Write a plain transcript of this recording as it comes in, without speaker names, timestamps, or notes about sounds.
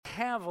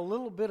have a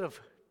little bit of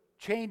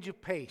change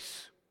of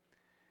pace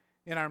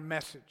in our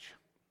message.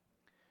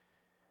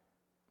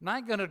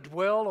 Not going to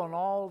dwell on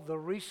all the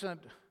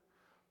recent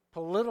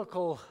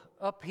political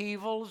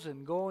upheavals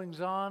and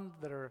goings-on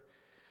that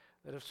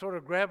have sort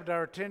of grabbed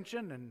our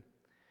attention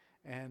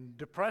and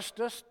depressed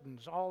us and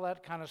all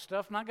that kind of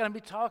stuff. Not going to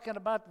be talking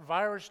about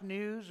virus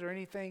news or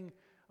anything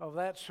of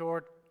that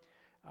sort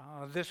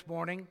this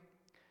morning.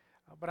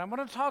 But I'm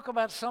going to talk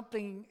about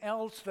something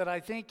else that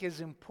I think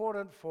is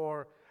important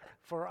for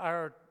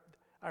our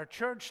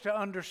church to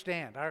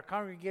understand, our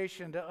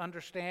congregation to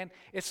understand.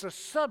 It's a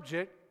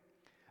subject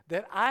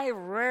that I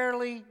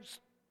rarely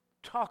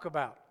talk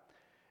about.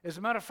 As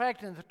a matter of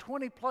fact, in the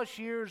 20-plus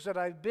years that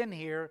I've been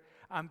here,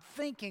 I'm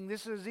thinking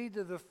this is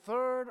either the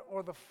third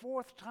or the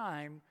fourth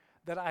time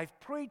that I've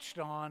preached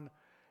on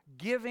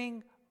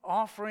giving,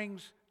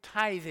 offerings,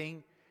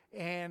 tithing,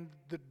 and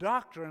the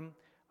doctrine,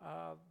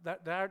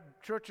 that our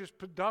church's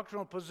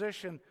doctrinal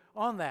position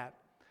on that.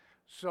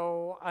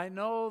 So I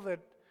know that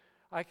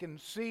I can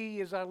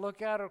see as I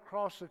look out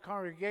across the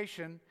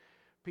congregation,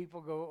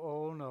 people go,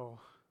 oh no,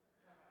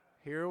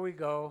 here we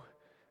go.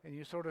 And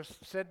you sort of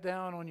sit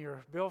down on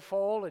your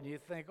billfold and you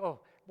think, oh,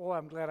 boy,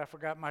 I'm glad I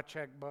forgot my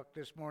checkbook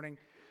this morning.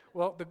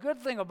 Well, the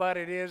good thing about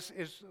it is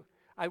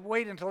I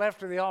wait until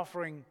after the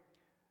offering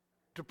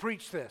to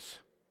preach this.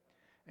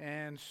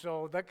 And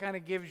so that kind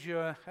of gives you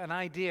an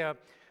idea.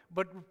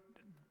 But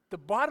the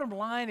bottom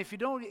line, if you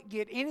don't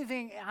get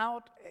anything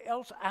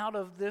else out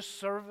of this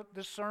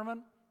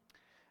sermon,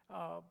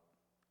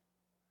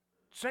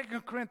 2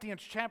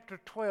 Corinthians chapter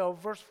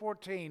 12, verse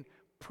 14,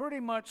 pretty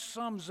much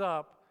sums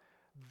up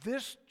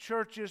this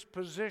church's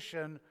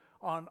position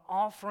on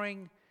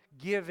offering,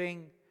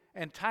 giving,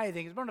 and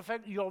tithing. As a matter of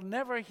fact, you'll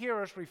never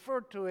hear us refer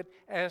to it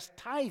as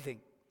tithing,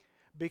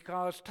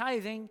 because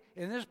tithing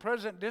in this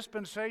present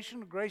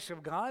dispensation, the grace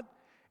of God,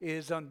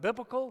 is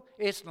unbiblical.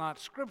 It's not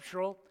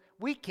scriptural.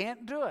 We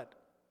can't do it.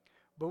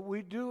 But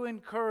we do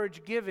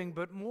encourage giving,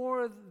 but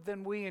more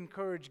than we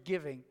encourage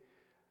giving.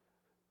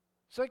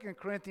 2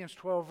 Corinthians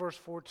 12, verse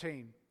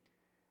 14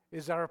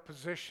 is our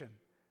position.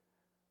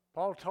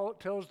 Paul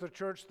tells the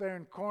church there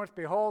in Corinth,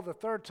 behold, the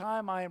third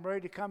time I am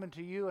ready to come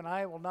unto you, and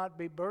I will not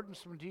be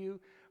burdensome to you,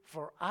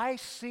 for I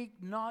seek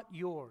not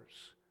yours,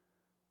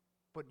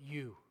 but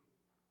you.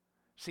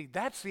 See,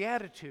 that's the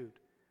attitude.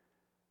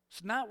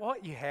 It's not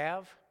what you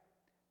have.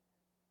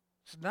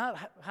 It's not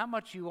how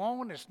much you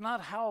own. It's not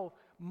how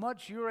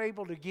much you're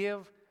able to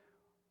give,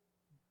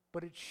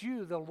 but it's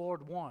you the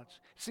Lord wants.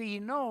 See, He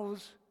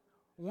knows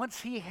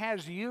once He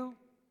has you,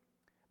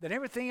 then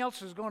everything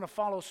else is going to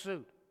follow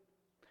suit.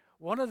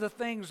 One of the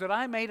things that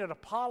I made it a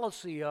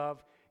policy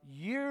of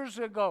years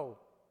ago,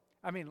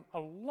 a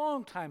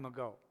long time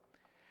ago,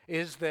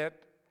 is that,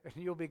 and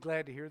you'll be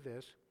glad to hear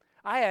this,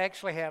 I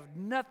actually have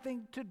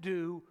nothing to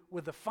do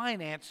with the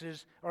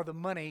finances or the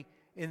money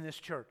in this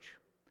church.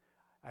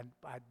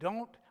 I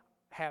don't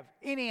have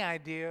any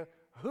idea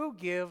who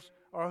gives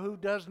or who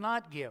does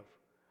not give.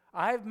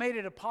 I've made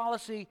it a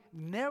policy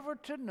never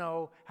to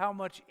know how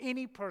much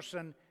any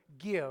person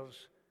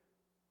gives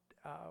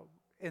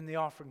in the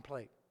offering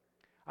plate.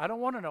 I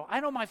don't want to know. I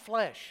know my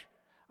flesh.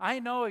 I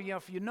know,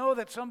 if you know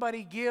that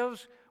somebody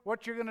gives,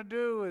 what you're going to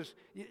do is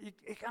you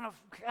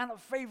kind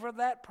of favor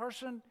that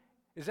person.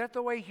 Is that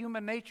the way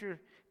human nature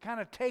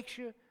kind of takes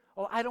you?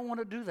 Oh, I don't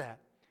want to do that.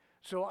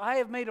 So I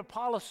have made a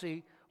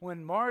policy.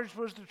 When Marge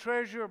was the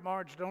treasurer,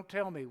 Marge, don't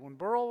tell me. When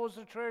Burl was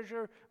the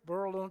treasurer,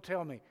 Burl, don't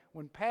tell me.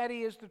 When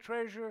Patty is the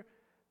treasurer,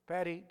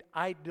 Patty,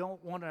 I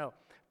don't want to know.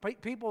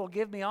 People will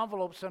give me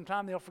envelopes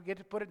sometime. They'll forget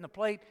to put it in the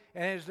plate,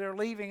 and as they're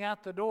leaving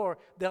out the door,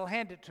 they'll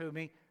hand it to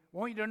me. I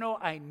want you to know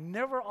I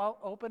never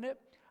open it.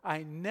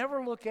 I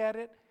never look at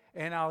it,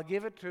 and I'll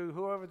give it to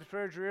whoever the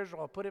treasurer is,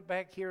 or I'll put it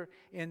back here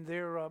in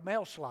their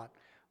mail slot.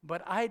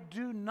 But I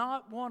do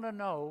not want to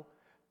know,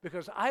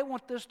 because I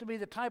want this to be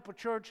the type of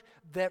church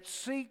that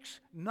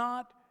seeks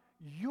not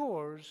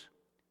yours,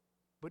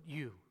 but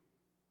you.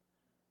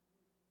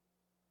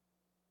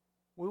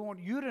 We want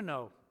you to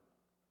know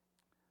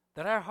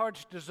that our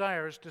heart's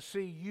desire is to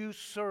see you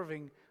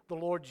serving the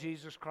Lord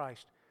Jesus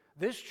Christ.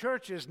 This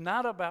church is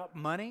not about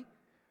money.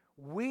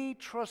 We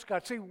trust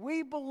God. See,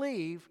 we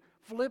believe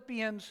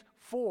Philippians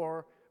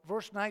 4,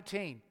 verse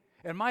 19.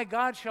 And my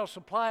God shall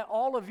supply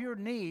all of your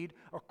need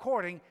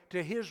according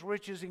to His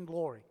riches in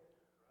glory.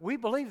 We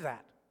believe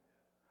that.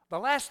 The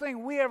last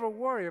thing we ever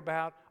worry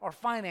about are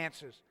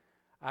finances.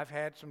 I've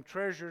had some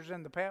treasurers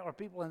in the past, or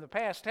people in the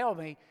past tell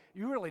me,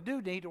 you really do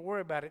need to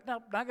worry about it.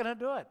 No, not going to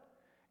do it.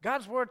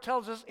 God's Word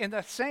tells us in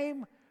the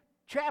same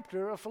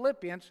chapter of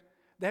Philippians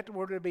that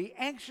we're to be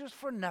anxious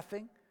for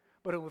nothing,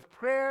 but with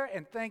prayer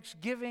and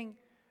thanksgiving,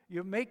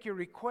 you make your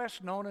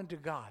requests known unto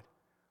God.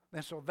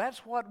 And so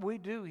that's what we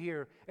do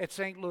here at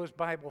St. Louis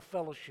Bible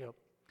Fellowship.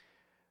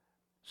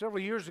 Several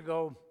years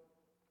ago,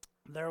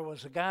 there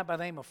was a guy by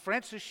the name of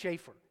Francis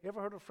Schaeffer. You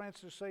ever heard of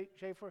Francis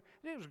Schaeffer?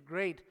 He was a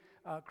great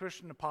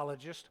Christian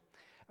apologist.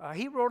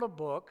 He wrote a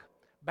book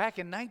back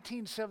in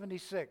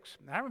 1976.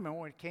 And I remember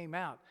when it came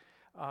out.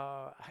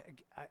 I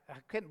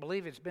couldn't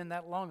believe it's been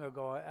that long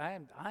ago.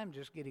 I'm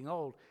just getting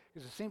old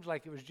because it seems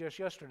like it was just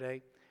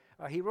yesterday.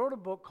 He wrote a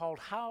book called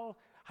How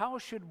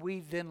Should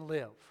We Then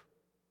Live?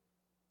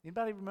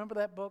 Anybody remember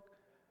that book?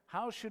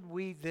 How Should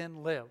We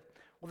Then Live?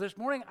 Well, this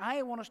morning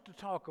I want us to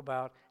talk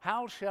about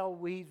how shall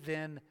we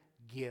then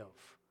give?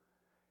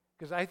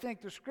 Because I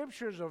think the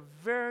scriptures are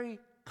very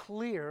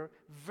clear,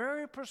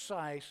 very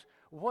precise,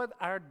 what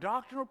our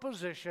doctrinal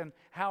position,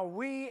 how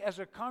we as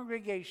a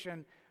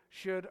congregation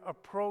should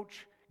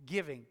approach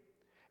giving.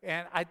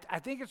 And I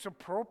think it's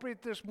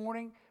appropriate this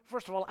morning.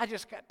 First of all, I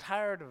just got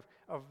tired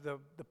of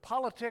the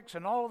politics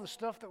and all of the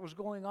stuff that was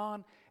going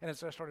on. And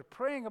as I started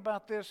praying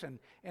about this and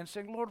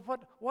saying, Lord,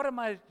 what am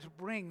I to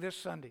bring this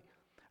Sunday?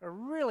 I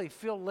really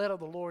feel led of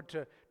the Lord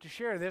to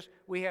share this.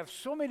 We have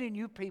so many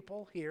new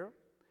people here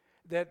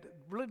that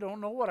really don't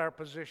know what our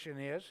position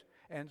is.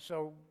 And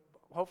so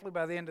hopefully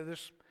by the end of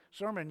this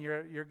sermon,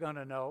 you're going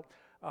to know.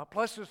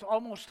 Plus, it's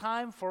almost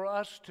time for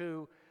us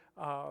to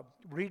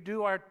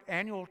redo our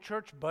annual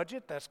church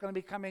budget. That's going to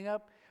be coming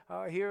up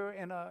here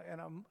in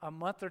a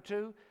month or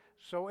two.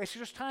 So it's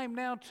just time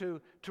now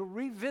to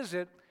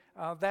revisit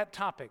that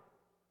topic.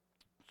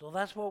 So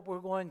that's what we're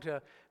going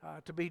to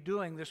be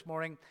doing this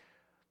morning.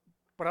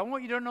 But I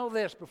want you to know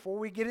this before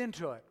we get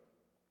into it.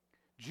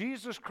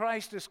 Jesus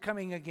Christ is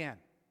coming again.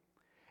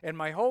 And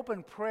my hope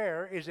and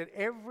prayer is that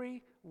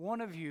every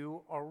one of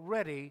you are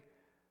ready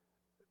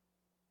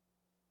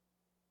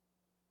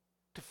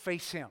to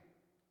face Him.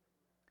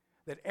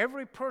 That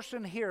every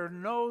person here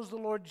knows the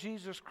Lord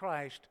Jesus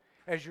Christ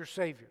as your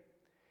Savior.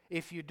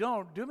 If you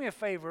don't, do me a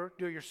favor,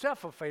 do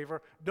yourself a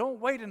favor, don't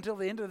wait until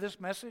the end of this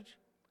message.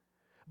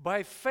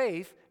 By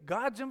faith,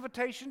 God's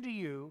invitation to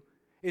you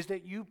is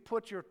that you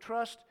put your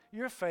trust,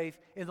 your faith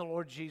in the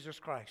Lord Jesus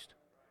Christ.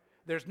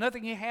 There's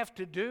nothing you have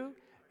to do.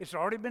 It's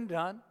already been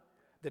done.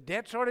 The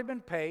debt's already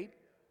been paid.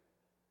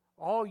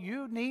 All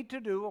you need to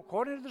do,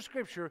 according to the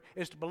Scripture,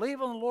 is to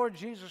believe on the Lord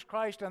Jesus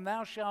Christ and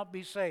thou shalt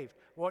be saved.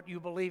 What you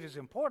believe is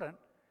important,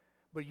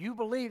 but you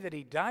believe that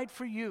He died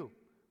for you,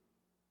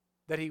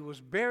 that He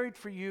was buried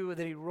for you, and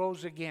that He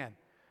rose again.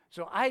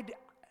 So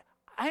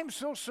I'm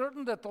so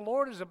certain that the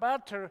Lord is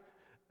about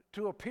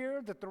to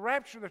appear, that the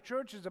rapture of the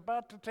church is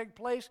about to take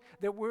place,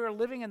 that we're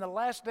living in the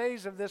last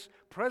days of this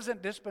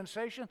present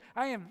dispensation.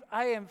 I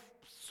am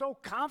so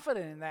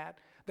confident in that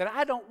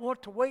I don't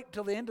want to wait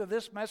till the end of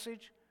this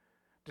message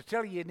to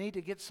tell you need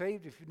to get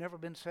saved if you've never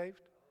been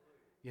saved.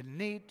 You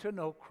need to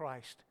know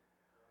Christ.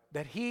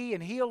 That He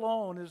and He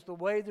alone is the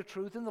way, the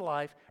truth, and the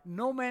life.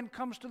 No man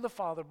comes to the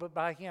Father but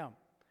by Him.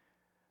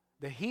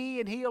 That He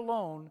and He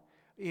alone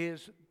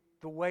is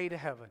the way to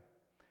heaven.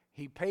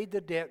 He paid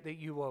the debt that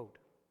you owed.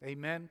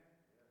 Amen?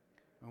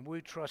 And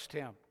we trust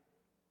Him.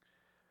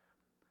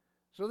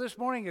 So this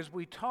morning as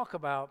we talk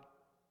about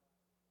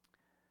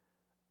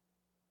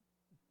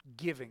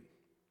giving,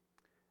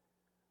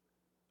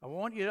 I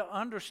want you to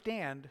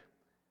understand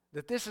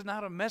that this is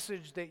not a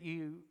message that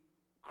you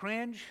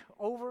cringe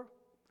over,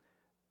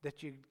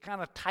 that you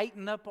kind of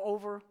tighten up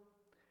over.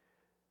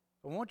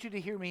 I want you to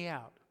hear me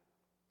out.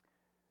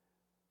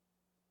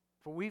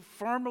 For we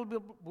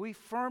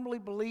firmly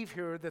believe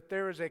here that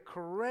there is a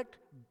correct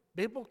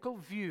biblical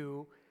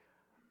view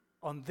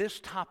on this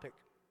topic.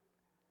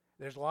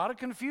 There's a lot of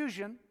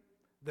confusion.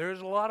 There's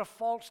a lot of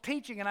false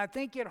teaching, and I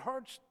think it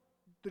hurts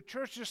the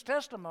church's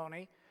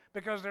testimony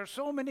because there's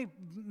so many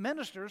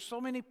ministers, so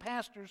many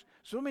pastors,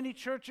 so many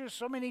churches,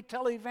 so many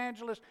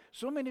televangelists,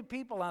 so many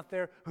people out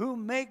there who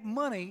make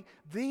money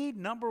the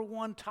number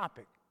one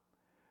topic.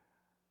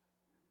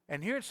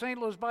 And here at St.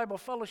 Louis Bible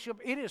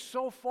Fellowship, it is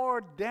so far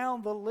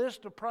down the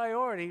list of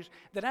priorities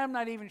that I'm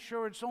not even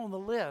sure it's on the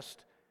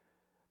list.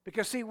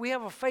 Because, see, we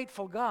have a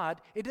faithful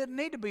God. It doesn't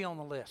need to be on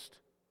the list.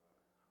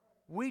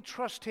 We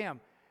trust Him.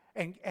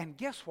 And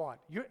guess what?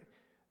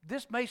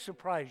 This may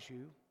surprise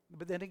you,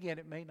 but then again,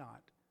 it may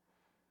not.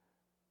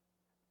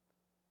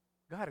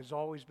 God has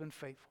always been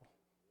faithful.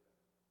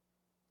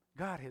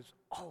 God has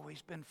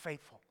always been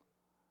faithful.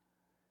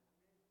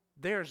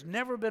 There's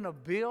never been a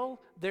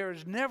bill,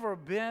 there's never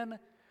been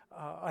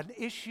an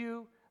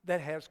issue that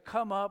has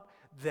come up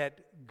that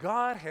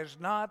God has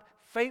not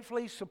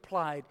faithfully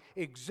supplied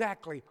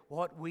exactly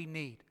what we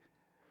need.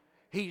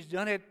 He's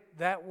done it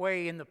that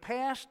way in the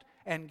past,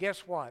 and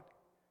guess what?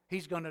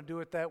 He's going to do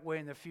it that way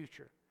in the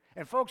future.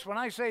 And folks, when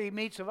I say He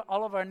meets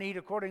all of our need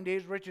according to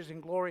His riches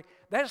and glory,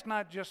 that's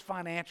not just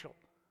financial.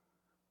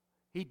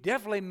 He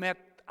definitely met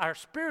our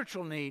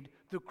spiritual need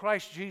through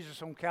Christ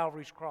Jesus on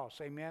Calvary's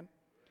cross. Amen?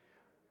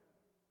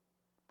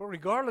 But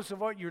regardless of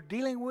what you're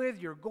dealing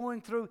with, you're going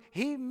through,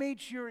 He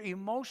meets your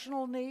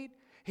emotional need.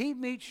 He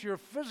meets your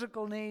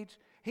physical needs.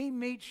 He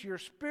meets your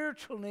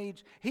spiritual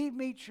needs. He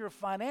meets your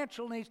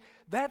financial needs.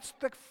 That's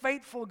the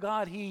faithful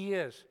God He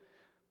is.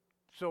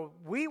 So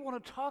we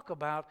want to talk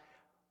about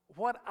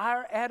what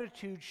our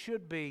attitude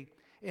should be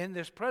in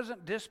this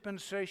present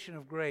dispensation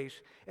of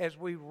grace as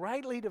we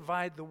rightly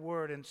divide the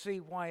Word and see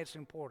why it's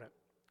important.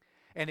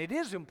 And it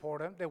is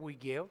important that we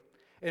give.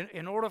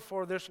 In order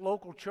for this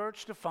local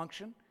church to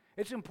function,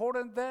 it's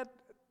important that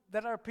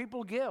our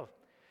people give.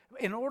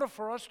 in order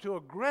for us to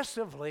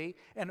aggressively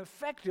and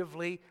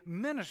effectively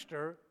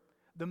minister,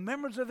 the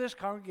members of this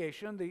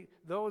congregation,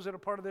 those that are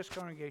part of this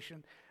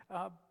congregation,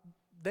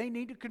 they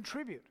need to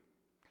contribute.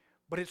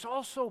 But it's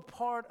also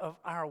part of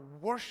our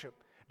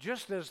worship.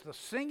 Just as the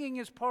singing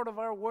is part of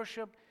our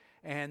worship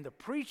and the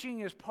preaching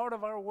is part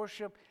of our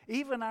worship,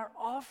 even our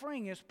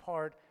offering is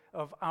part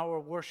of our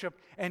worship.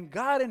 And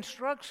God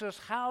instructs us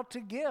how to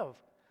give.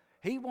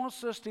 He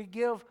wants us to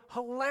give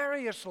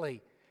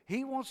hilariously.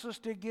 He wants us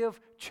to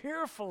give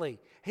cheerfully.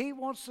 He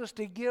wants us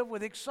to give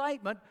with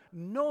excitement,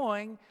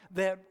 knowing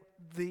that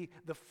the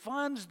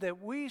funds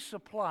that we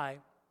supply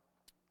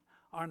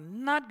are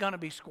not going to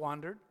be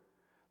squandered.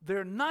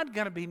 They're not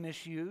going to be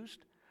misused,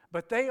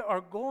 but they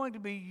are going to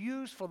be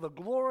used for the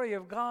glory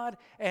of God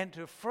and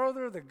to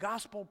further the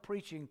gospel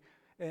preaching.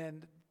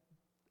 And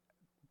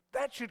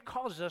that should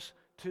cause us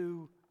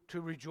to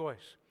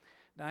rejoice.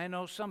 Now, I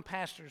know some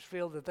pastors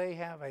feel that they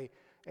have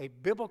a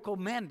biblical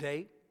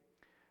mandate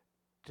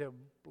to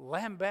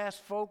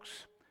lambast folks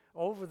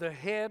over the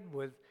head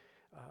with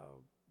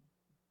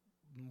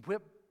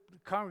whip the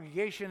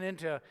congregation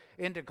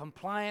into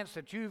compliance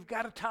that you've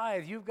got to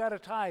tithe, you've got to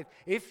tithe.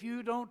 If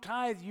you don't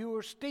tithe, you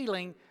are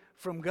stealing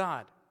from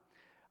God.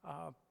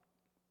 But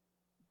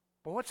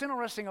what's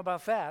interesting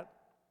about that,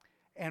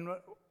 and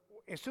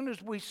as soon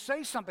as we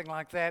say something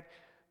like that,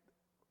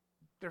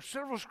 there are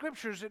several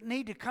scriptures that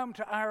need to come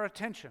to our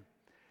attention.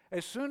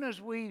 As soon as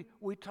we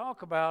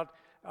talk about,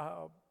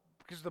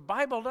 because the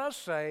Bible does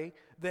say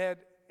that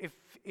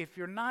if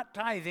you're not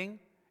tithing,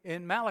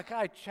 in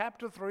Malachi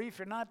chapter 3, if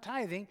you're not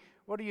tithing,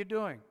 what are you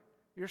doing?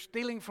 You're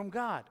stealing from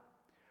God.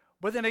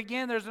 But then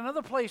again, there's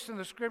another place in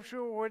the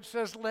scripture where it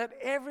says, let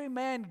every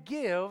man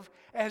give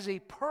as he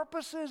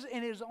purposes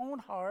in his own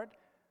heart,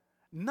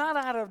 not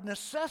out of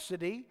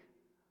necessity,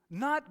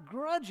 not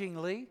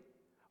grudgingly,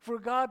 for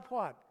God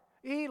what?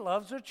 He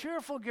loves a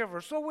cheerful giver.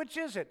 So which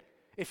is it?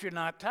 If you're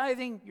not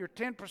tithing, you're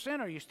 10%,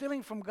 are you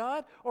stealing from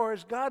God? Or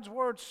as God's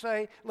words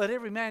say, let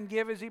every man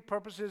give as he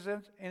purposes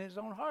in his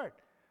own heart?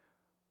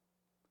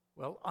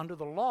 Well, under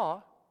the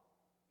law,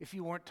 if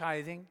you weren't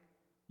tithing,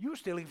 you were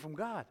stealing from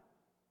God.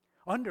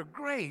 Under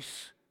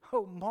grace,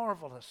 oh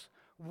marvelous,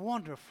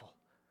 wonderful,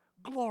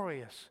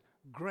 glorious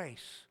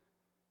grace,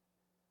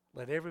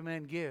 let every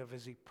man give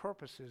as he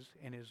purposes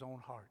in his own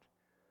heart,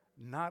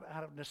 not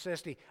out of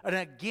necessity. And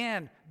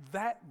again,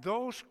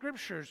 those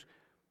scriptures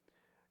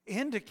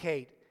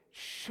indicate,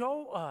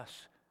 show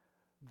us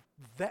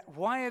that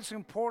why it's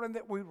important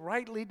that we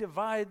rightly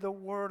divide the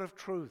word of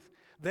truth,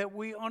 that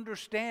we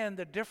understand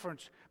the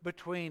difference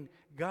between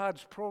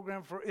God's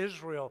program for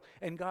Israel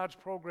and God's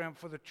program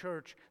for the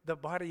church, the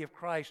body of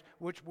Christ,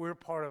 which we're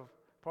part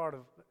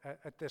of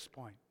at this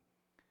point.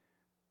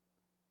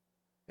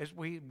 As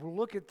we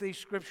look at these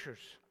scriptures,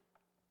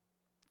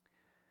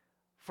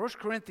 1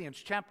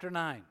 Corinthians chapter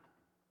 9.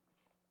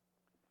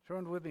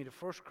 Turn with me to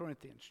 1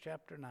 Corinthians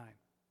chapter 9.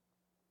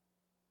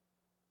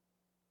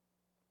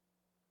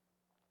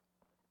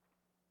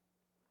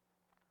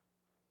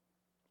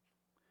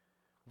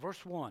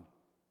 Verse 1.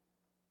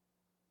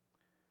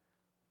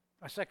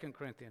 2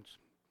 Corinthians.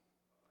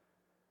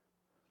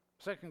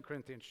 2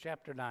 Corinthians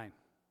chapter 9.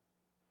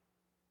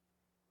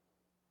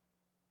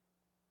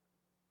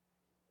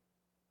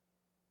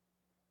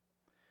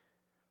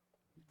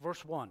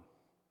 Verse 1.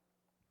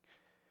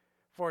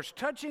 For as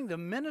touching the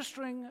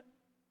ministering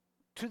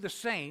to the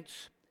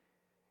saints,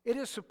 it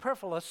is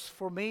superfluous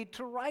for me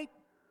to write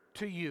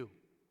to you.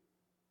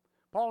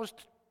 Paul is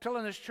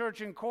telling this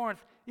church in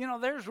Corinth,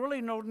 there's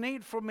really no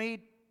need for me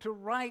to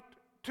write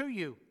to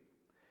you.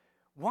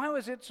 Why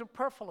was it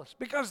superfluous?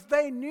 Because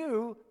they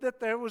knew that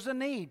there was a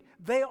need.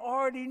 They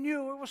already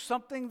knew it was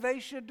something they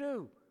should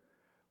do.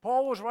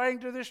 Paul was writing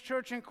to this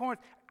church in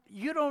Corinth,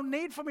 you don't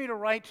need for me to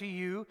write to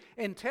you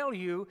and tell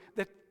you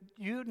that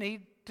you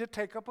need to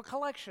take up a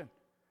collection.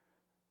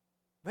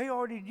 They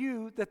already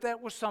knew that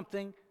that was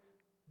something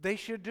they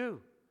should do.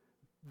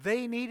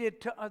 They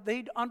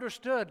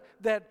understood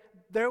that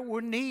there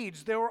were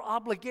needs, there were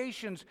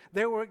obligations,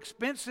 there were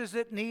expenses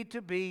that need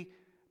to be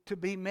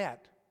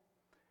met.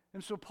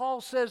 And so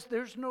Paul says,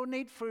 there's no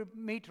need for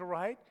me to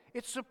write.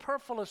 It's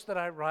superfluous that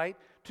I write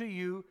to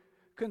you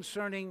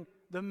concerning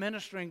the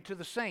ministering to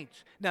the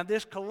saints. Now,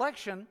 this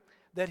collection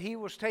that he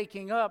was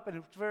taking up, and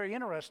it's very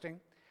interesting,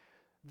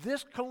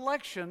 this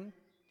collection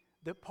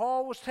that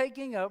Paul was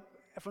taking up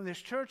from this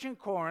church in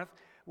Corinth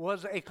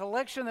was a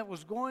collection that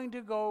was going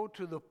to go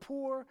to the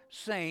poor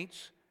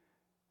saints,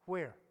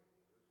 where?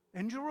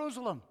 In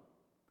Jerusalem.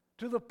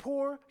 To the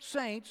poor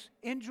saints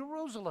in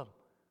Jerusalem.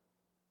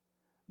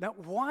 Now,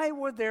 why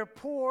were there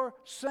poor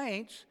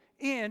saints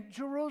in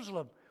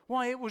Jerusalem?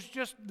 Why, it was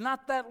just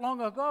not that long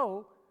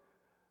ago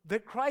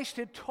that Christ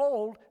had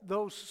told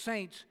those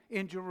saints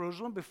in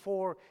Jerusalem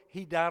before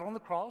he died on the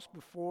cross,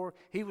 before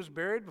he was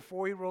buried,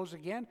 before he rose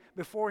again,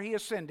 before he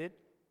ascended.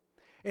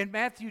 In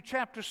Matthew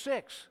chapter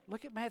 6,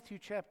 look at Matthew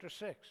chapter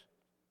 6.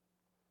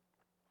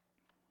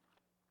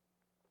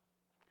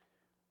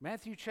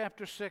 Matthew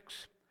chapter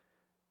 6,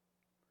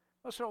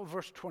 let's start with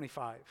verse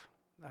 25.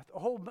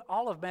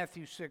 All of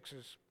Matthew 6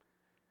 is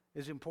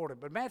is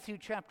important. But Matthew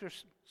chapter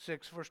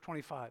 6, verse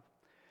 25.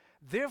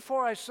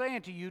 Therefore I say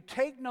unto you,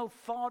 take no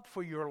thought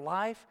for your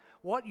life,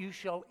 what you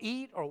shall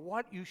eat or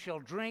what you shall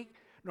drink,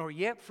 nor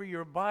yet for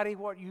your body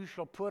what you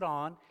shall put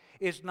on.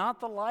 Is not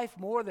the life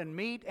more than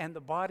meat, and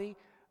the body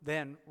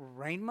than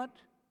raiment?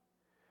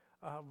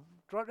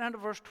 Drop down to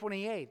verse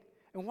 28.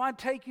 And why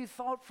take you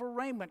thought for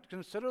raiment?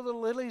 Consider the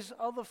lilies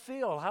of the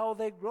field, how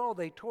they grow.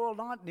 They toil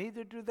not,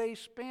 neither do they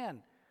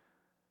spin.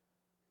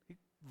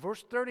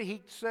 Verse 30,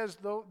 he says,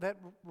 though, that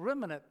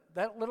remnant,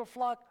 that little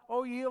flock,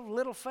 O ye of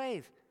little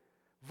faith.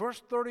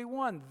 Verse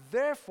 31,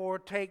 therefore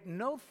take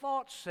no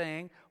thought,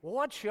 saying,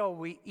 what shall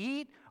we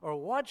eat, or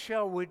what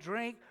shall we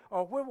drink,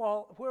 or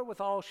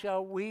wherewithal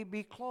shall we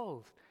be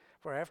clothed?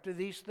 For after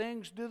these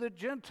things do the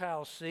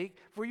Gentiles seek.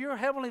 For your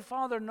heavenly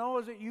Father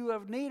knows that you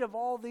have need of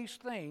all these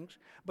things.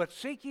 But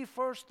seek ye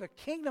first the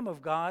kingdom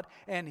of God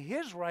and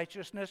his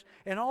righteousness,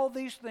 and all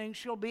these things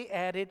shall be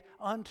added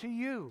unto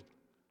you.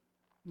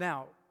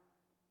 Now,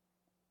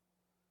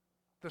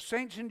 the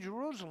saints in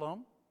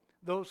Jerusalem,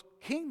 those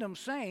kingdom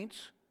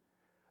saints,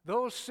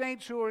 those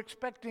saints who were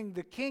expecting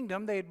the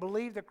kingdom, they had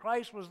believed that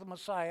Christ was the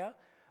Messiah.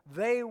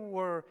 They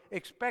were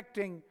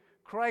expecting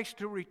Christ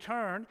to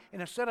return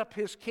and to set up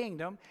his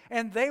kingdom.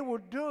 And they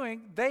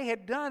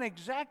had done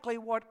exactly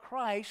what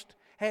Christ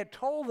had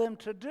told them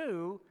to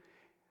do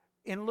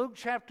in Luke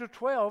chapter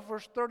 12,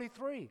 verse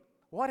 33.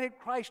 What had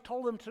Christ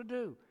told them to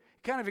do?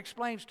 It kind of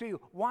explains to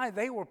you why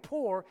they were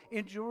poor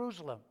in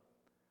Jerusalem.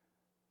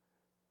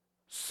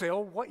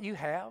 Sell what you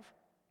have,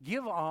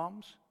 give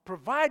alms,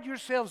 provide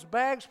yourselves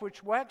bags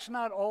which wax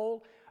not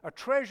old, a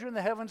treasure in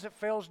the heavens that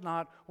fails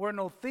not, where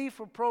no thief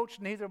approach,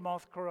 neither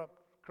moth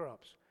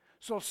corrupts.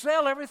 So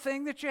sell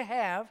everything that you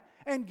have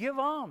and give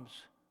alms.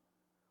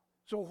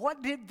 So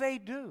what did they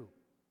do?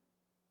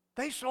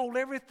 They sold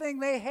everything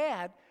they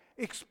had,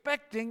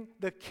 expecting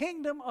the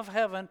kingdom of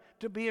heaven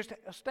to be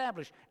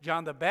established.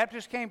 John the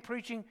Baptist came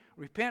preaching,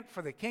 repent,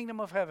 for the kingdom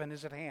of heaven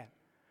is at hand.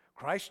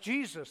 Christ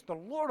Jesus, the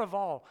Lord of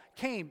all,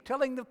 came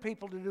telling the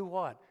people to do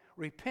what?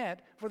 Repent,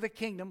 for the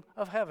kingdom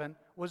of heaven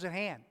was at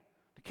hand.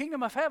 The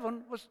kingdom of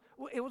heaven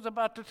was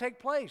about to take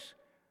place.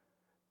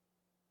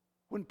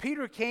 When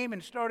Peter came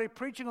and started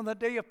preaching on the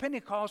day of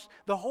Pentecost,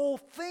 the whole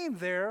theme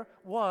there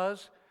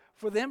was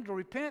for them to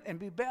repent and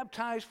be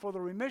baptized for the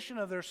remission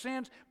of their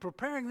sins,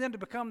 preparing them to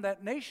become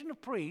that nation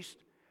of priests,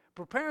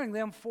 preparing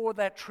them for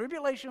that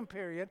tribulation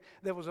period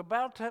that was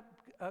about to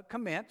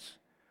commence,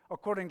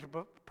 according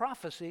to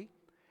prophecy.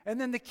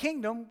 And then the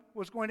kingdom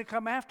was going to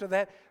come after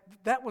that.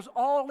 That was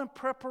all in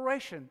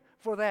preparation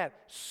for that.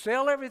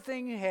 Sell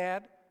everything you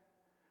had.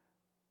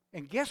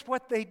 And guess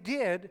what they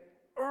did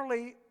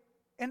early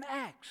in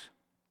Acts?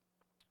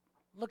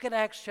 Look at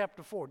Acts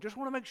chapter 4. Just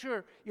want to make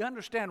sure you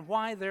understand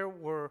why there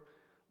were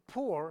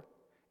poor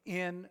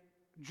in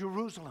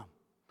Jerusalem.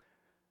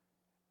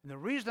 And the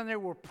reason they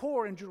were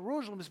poor in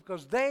Jerusalem is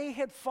because they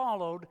had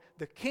followed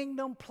the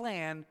kingdom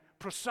plan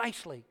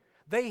precisely.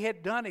 They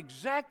had done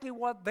exactly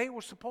what they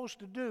were supposed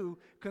to do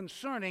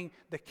concerning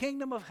the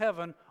kingdom of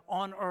heaven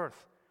on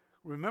earth.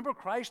 Remember,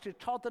 Christ had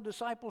taught the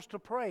disciples to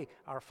pray,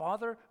 Our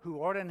Father,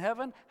 who art in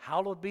heaven,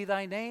 hallowed be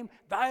thy name.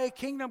 Thy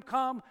kingdom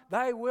come,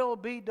 thy will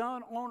be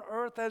done on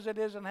earth as it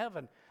is in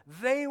heaven.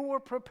 They were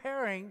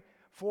preparing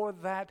for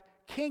that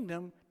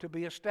kingdom to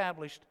be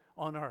established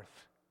on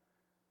earth.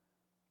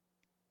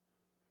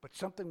 But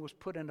something was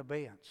put in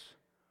abeyance.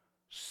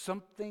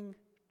 Something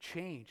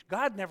changed.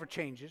 God never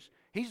changes.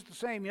 He's the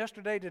same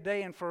yesterday,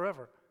 today, and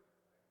forever.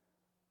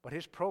 But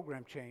his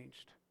program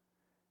changed.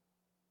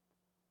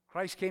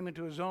 Christ came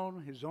into his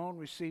own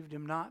received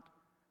him not.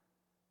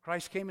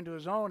 Christ came into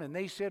his own, and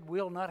they said,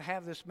 we'll not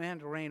have this man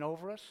to reign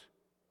over us.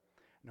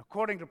 And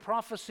according to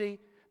prophecy,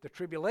 the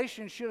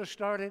tribulation should have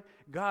started.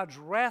 God's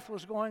wrath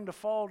was going to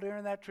fall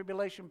during that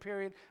tribulation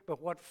period. But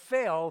what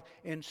fell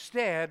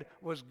instead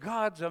was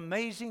God's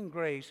amazing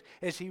grace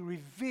as he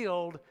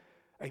revealed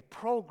a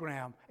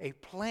program, a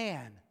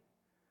plan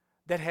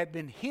that had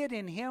been hid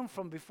in him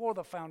from before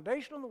the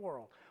foundation of the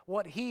world.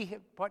 What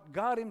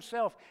God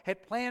himself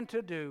had planned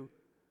to do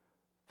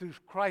through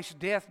Christ's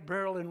death,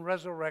 burial, and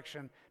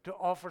resurrection to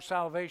offer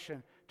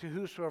salvation to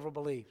whosoever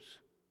believes.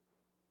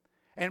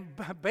 And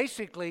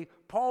basically,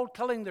 Paul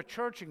telling the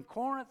church in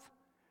Corinth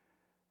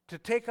to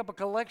take up a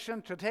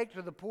collection to take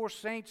to the poor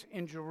saints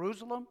in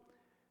Jerusalem,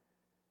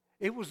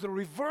 it was the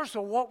reverse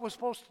of what was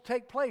supposed to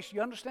take place.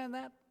 You understand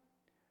that?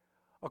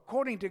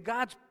 According to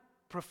God's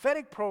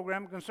prophetic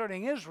program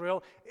concerning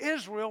Israel,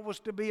 Israel was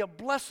to be a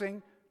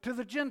blessing to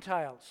the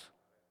Gentiles,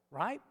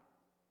 right?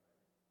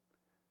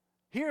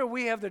 Here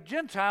we have the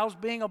Gentiles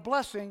being a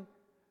blessing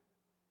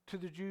to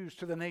the Jews,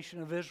 to the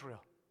nation of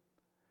Israel.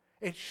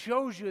 It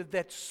shows you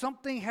that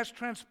something has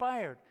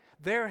transpired.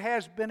 There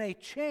has been a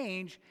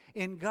change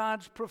in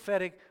God's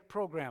prophetic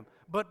program.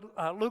 But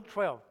Luke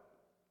 12,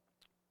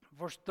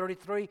 verse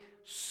 33,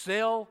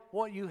 sell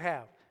what you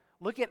have.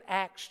 Look at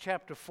Acts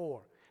chapter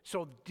 4.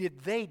 So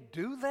did they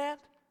do that?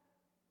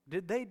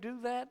 Did they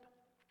do that?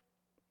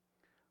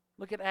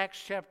 Look at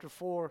Acts chapter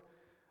 4,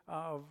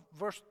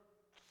 verse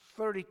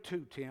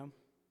 32, Tim.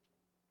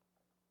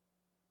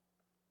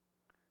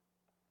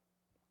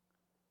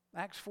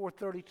 Acts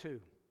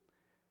 4:32.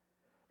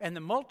 And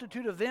the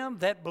multitude of them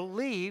that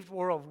believed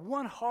were of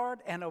one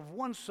heart and of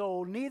one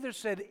soul. Neither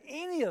said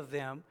any of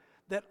them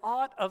that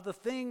aught of the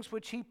things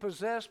which he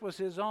possessed was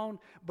his own,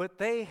 but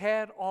they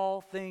had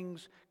all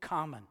things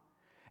common.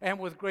 And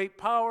with great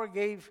power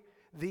gave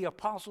the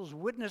apostles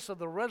witness of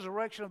the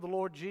resurrection of the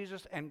Lord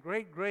Jesus, and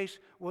great grace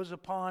was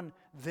upon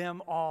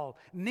them all.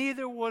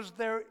 Neither was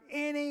there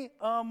any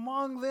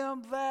among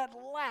them that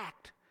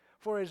lacked.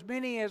 For as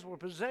many as were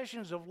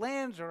possessions of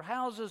lands or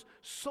houses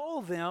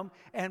sold them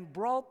and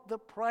brought the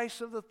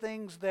price of the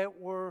things that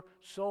were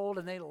sold,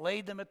 and they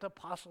laid them at the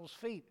apostles'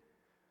 feet.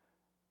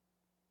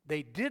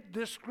 They did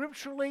this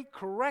scripturally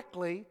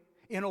correctly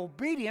in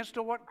obedience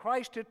to what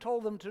Christ had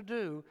told them to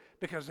do,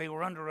 because they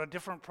were under a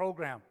different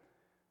program.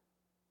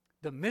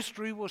 The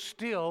mystery was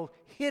still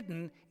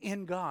hidden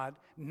in God,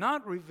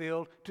 not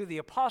revealed to the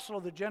apostle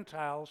of the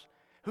Gentiles,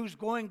 who's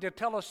going to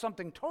tell us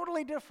something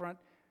totally different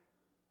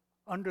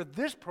under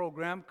this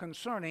program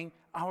concerning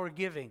our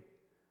giving.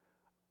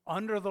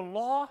 Under the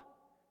law,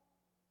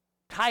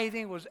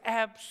 tithing was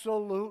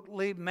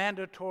absolutely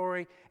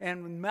mandatory.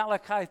 And in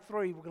Malachi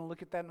 3, we're going to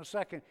look at that in a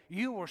second,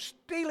 you were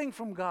stealing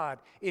from God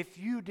if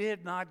you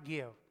did not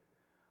give.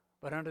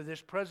 But under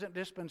this present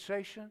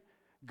dispensation,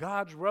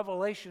 God's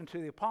revelation to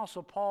the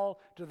Apostle Paul,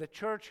 to the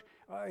church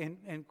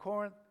in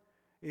Corinth,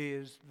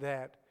 is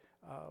that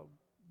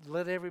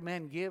let every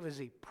man give as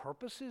he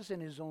purposes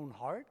in his own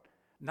heart,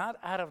 not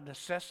out of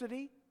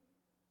necessity,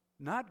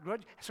 not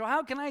grudge. So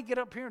how can I get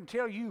up here and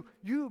tell you,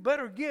 you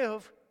better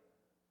give?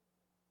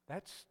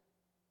 That's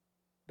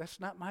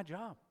not my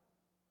job.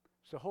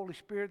 It's the Holy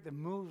Spirit that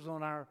moves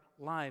on our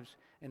lives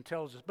and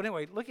tells us. But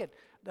anyway, look at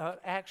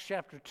Acts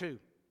chapter 2,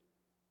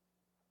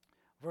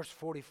 verse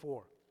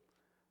 44.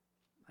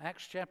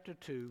 Acts chapter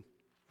 2,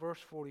 verse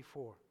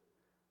 44.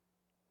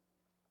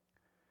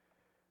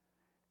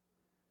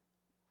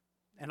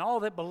 And all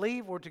that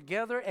believed were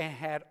together and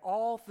had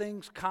all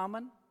things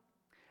common,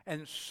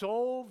 and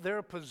sold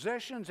their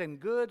possessions and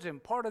goods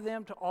and parted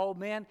them to all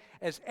men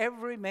as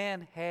every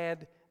man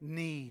had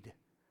need.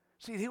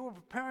 See, they were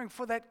preparing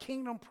for that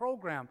kingdom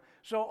program.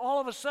 So all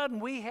of a sudden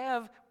we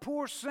have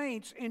poor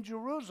saints in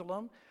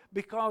Jerusalem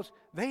because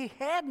they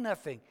had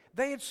nothing.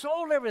 They had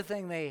sold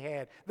everything they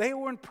had. They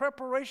were in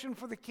preparation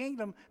for the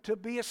kingdom to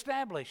be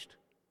established.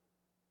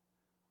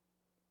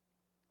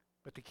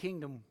 But the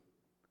kingdom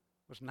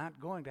was not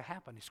going to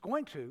happen. It's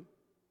going to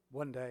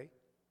one day.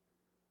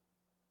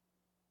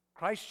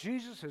 Christ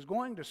Jesus is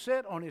going to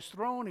sit on his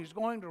throne. He's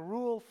going to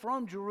rule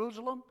from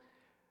Jerusalem.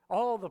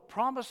 All the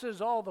promises,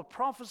 all the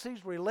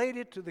prophecies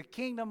related to the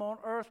kingdom on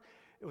earth,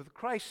 with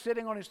Christ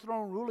sitting on his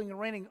throne, ruling and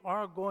reigning,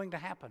 are going to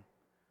happen.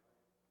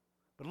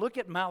 But look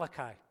at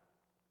Malachi,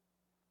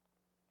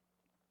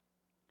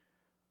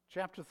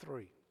 chapter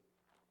 3.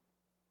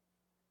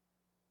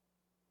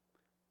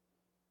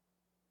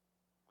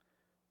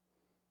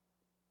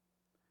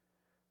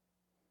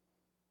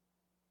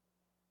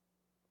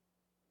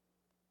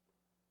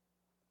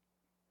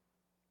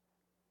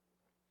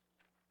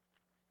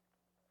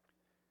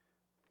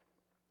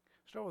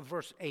 Start with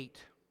verse 8.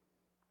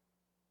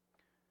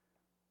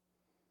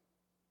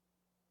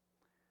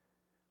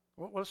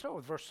 Well, let's start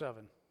with verse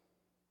 7.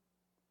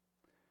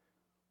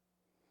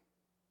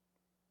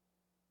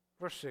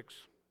 Verse 6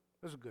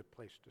 is a good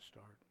place to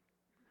start.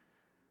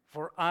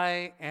 For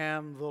I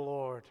am the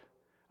Lord,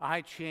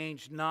 I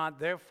change not,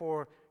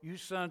 therefore you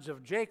sons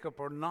of Jacob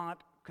are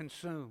not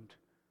consumed.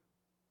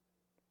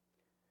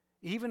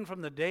 Even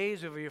from the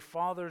days of your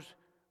fathers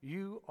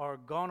you are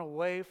gone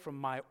away from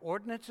my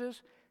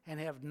ordinances, and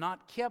have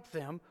not kept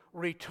them.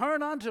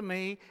 Return unto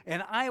me,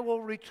 and I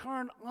will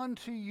return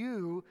unto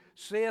you,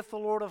 saith the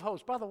Lord of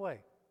hosts. By the way,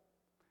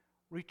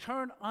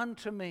 return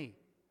unto me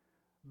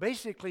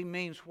basically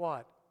means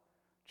what?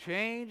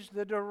 Change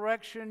the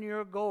direction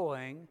you're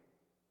going.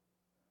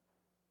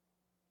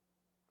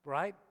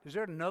 Right? Is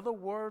there another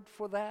word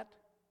for that?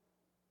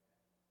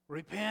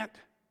 Repent.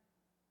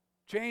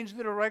 Change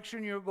the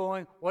direction you're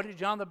going. What did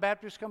John the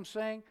Baptist come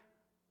saying?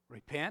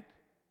 Repent,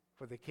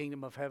 for the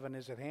kingdom of heaven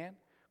is at hand.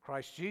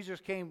 Christ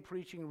Jesus came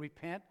preaching,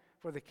 repent,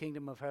 for the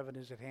kingdom of heaven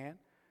is at hand.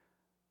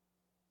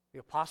 The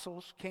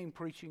apostles came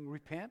preaching,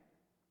 repent.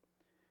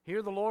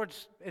 Here the Lord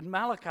in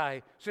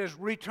Malachi says,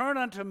 return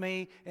unto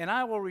me, and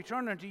I will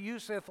return unto you,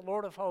 saith the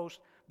Lord of hosts.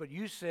 But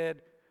you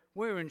said,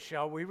 wherein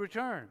shall we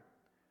return?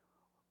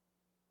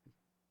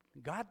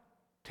 God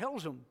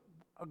tells them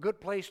a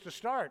good place to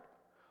start.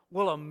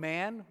 Will a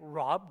man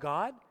rob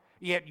God?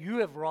 Yet you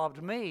have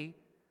robbed me.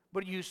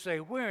 But you say,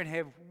 wherein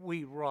have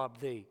we robbed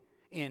thee?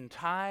 In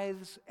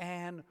tithes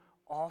and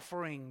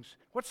offerings.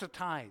 What's a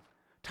tithe?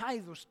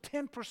 Tithe was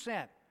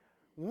 10%,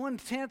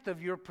 1/10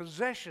 of your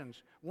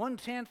possessions,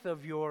 1/10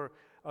 of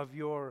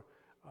your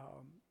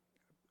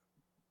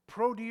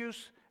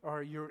produce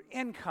or your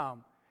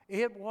income.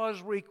 It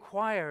was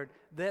required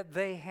that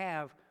they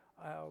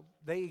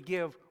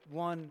give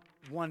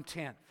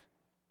 1/10.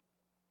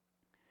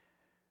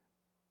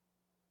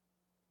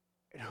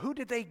 And who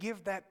did they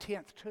give that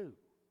 10th to?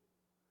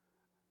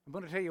 I'm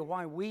going to tell you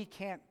why we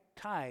can't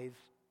tithe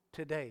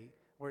today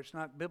where it's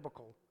not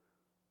biblical.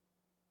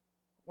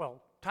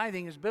 Well,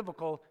 tithing is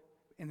biblical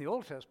in the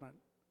Old Testament.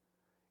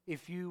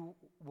 If you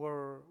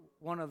were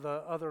one of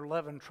the other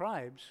 11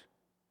 tribes,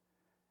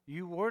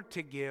 you were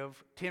to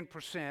give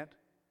 10%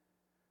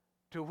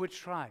 to which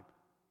tribe?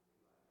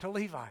 To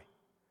Levi.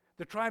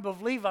 The tribe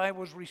of Levi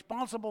was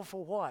responsible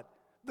for what?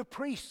 The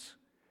priests,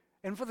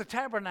 and for the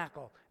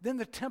tabernacle, then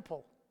the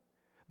temple.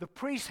 The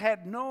priests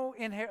had no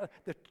inheritance.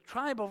 The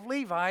tribe of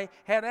Levi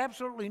had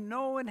absolutely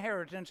no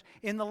inheritance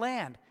in the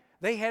land.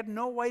 They had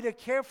no way to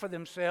care for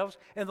themselves,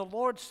 and the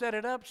Lord set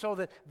it up so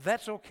that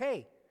that's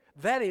okay.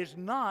 That is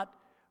not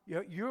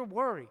your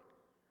worry.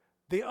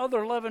 The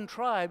other 11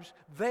 tribes,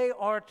 they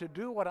are to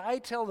do what I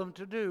tell them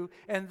to do,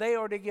 and they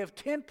are to give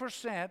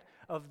 10%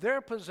 of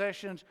their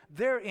possessions,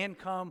 their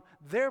income,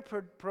 their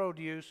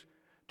produce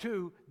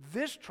to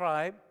this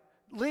tribe,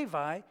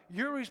 Levi.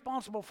 You're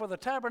responsible for the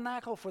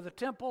tabernacle, for the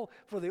temple,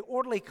 for the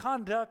orderly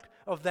conduct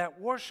of that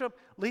worship.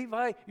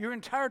 Levi, your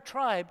entire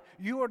tribe,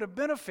 you are to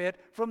benefit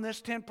from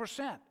this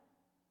 10%.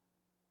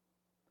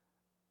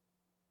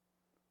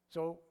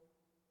 So,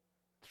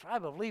 the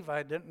tribe of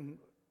Levi didn't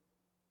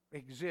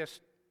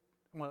exist,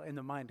 well, in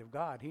the mind of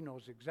God. He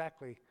knows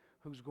exactly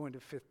who's going to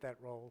fit that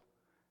role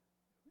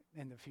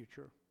in the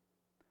future.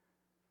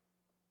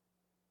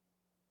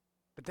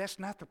 But that's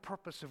not the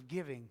purpose of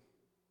giving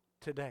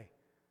today.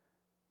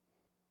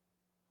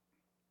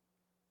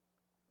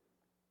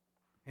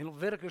 In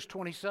Leviticus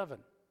 27,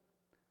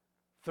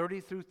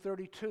 30 through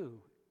 32,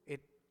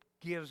 it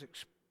gives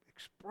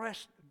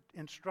express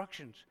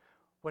instructions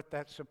what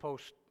that's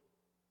supposed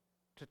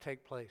to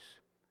take place,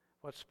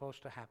 what's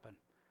supposed to happen.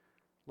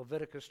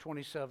 Leviticus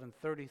 27,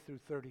 30 through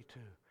 32.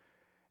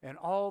 And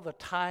all the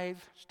tithe,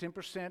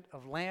 10%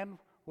 of land,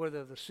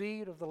 whether the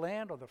seed of the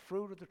land or the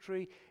fruit of the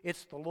tree,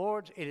 it's the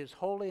Lord's. It is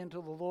holy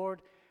unto the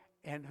Lord.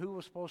 And who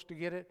was supposed to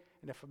get it?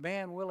 And if a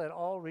man will at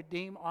all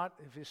redeem aught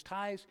of his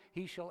tithes,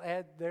 he shall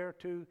add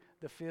thereto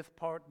the fifth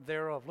part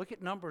thereof. Look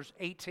at Numbers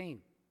 18.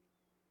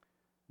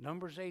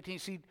 Numbers 18.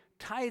 See,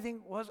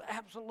 tithing was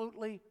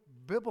absolutely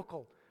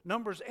biblical.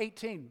 Numbers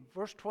 18,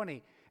 verse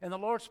 20. And the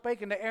Lord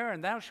spake unto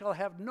Aaron, Thou shalt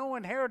have no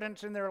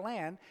inheritance in their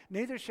land,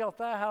 neither shalt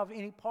thou have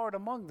any part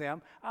among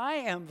them. I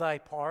am thy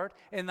part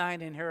and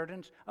thine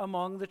inheritance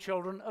among the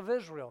children of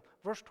Israel.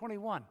 Verse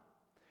 21.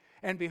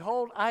 And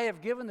behold, I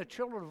have given the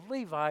children of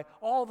Levi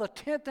all the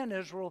tenth in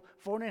Israel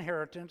for an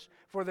inheritance,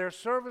 for their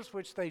service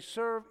which they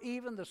serve,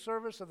 even the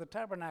service of the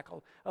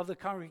tabernacle of the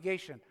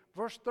congregation.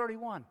 Verse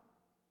 31.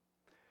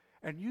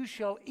 And you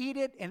shall eat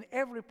it in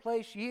every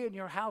place, ye and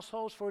your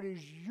households, for it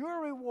is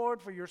your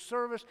reward for your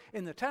service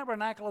in the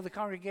tabernacle of the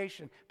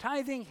congregation.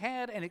 Tithing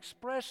had an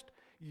expressed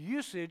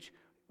usage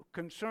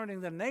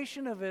concerning the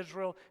nation of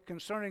Israel,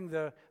 concerning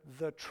the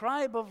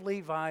tribe of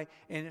Levi,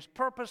 and its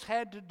purpose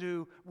had to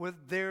do with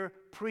their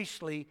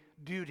priestly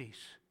duties.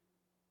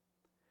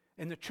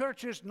 And the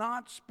church is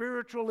not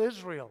spiritual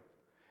Israel.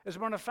 As a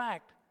matter of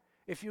fact,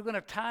 if you're going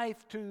to tithe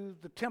to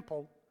the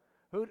temple,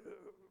 who's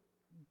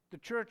the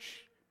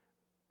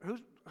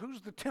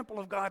temple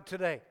of God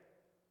today?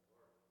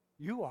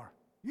 You are.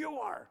 You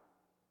are.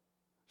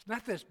 It's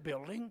not this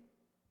building.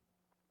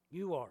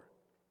 You are.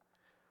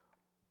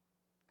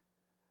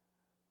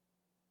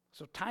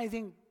 So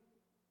tithing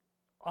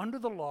under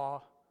the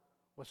law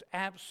was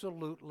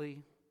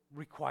absolutely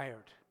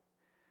required.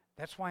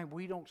 That's why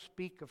we don't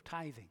speak of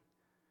tithing.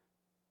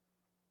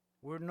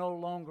 We're no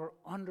longer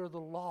under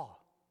the law.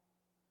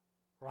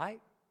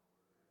 Right?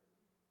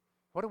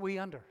 What are we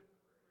under?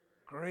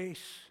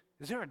 Grace.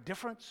 Is there a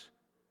difference?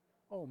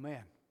 Oh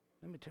man,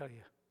 let me tell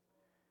you.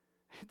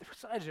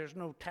 Besides, there's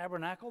no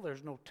tabernacle,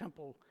 there's no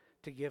temple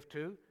to give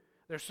to.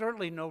 There's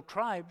certainly no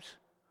tribes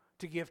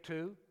to give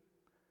to.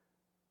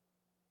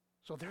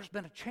 So there's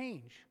been a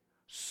change.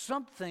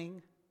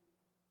 Something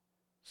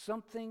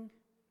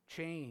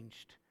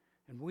changed,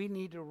 and we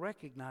need to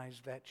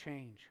recognize that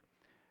change.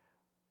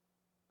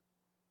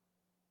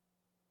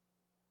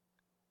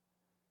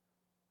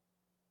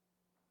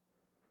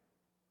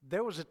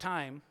 There was a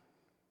time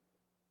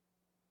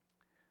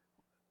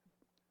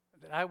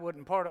that I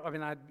wasn't part of. I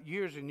mean,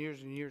 years and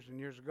years and years and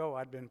years ago,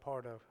 I'd been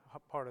part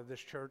of this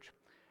church,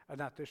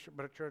 not this,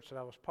 but a church that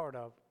I was part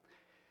of.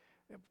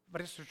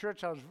 But it's a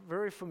church I was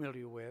very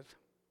familiar with.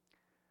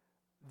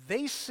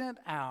 They sent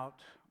out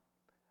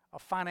a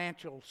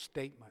financial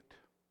statement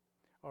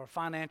or a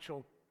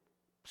financial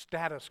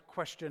status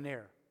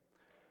questionnaire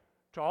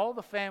to all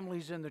the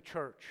families in the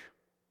church.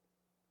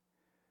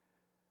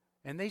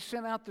 And they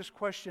sent out this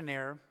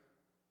questionnaire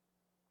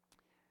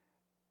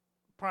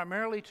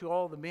primarily to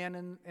all the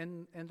men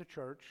in the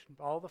church,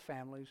 all the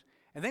families,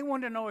 and they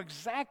wanted to know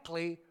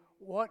exactly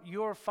what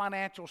your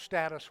financial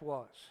status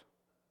was.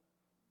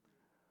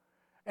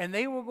 And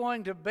they were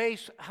going to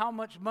base how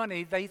much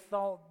money they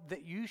thought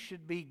that you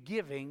should be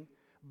giving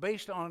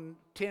based on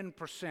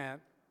 10%.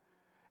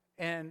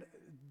 And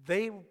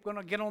they were going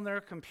to get on their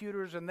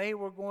computers and they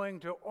were going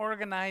to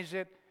organize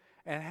it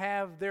and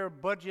have their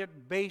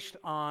budget based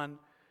on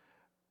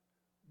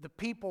the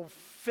people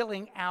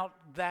filling out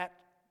that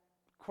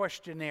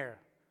questionnaire,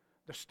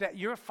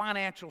 your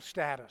financial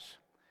status.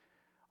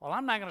 Well,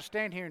 I'm not going to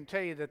stand here and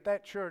tell you that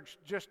that church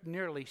just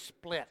nearly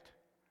split.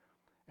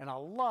 And a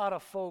lot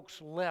of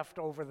folks left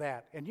over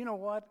that. And you know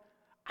what?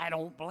 I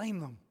don't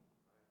blame them.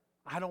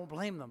 I don't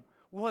blame them.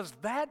 Was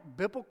that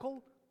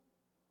biblical?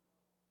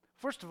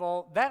 First of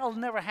all, that'll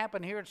never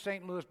happen here at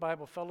St. Louis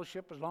Bible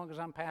Fellowship as long as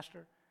I'm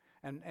pastor.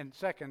 And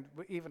second,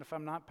 even if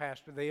I'm not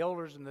pastor, the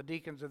elders and the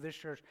deacons of this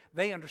church,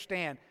 they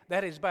understand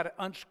that is about as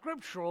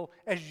unscriptural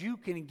as you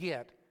can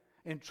get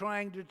in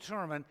trying to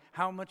determine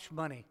how much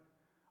money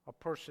a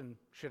person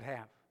should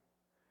have.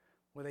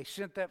 Well, they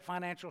sent that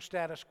financial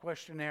status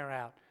questionnaire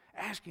out,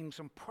 asking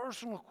some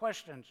personal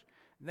questions.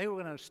 And they were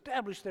going to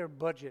establish their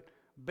budget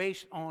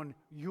based on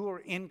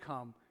your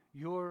income,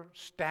 your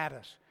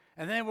status.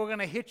 And then we're going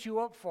to hit you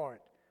up for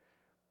it.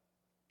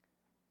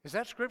 Is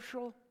that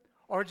scriptural?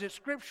 Or is it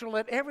scriptural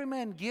that every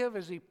man give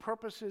as he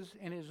purposes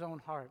in his own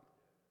heart?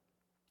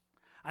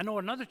 I know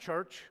another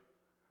church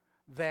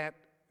that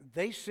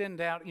they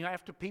send out,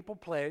 after people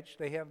pledge,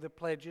 they have the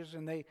pledges,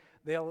 and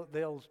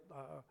they'll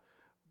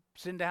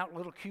send out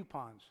little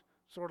coupons,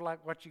 sort of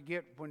like what you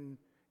get when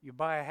you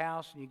buy a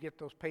house and you get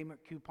those payment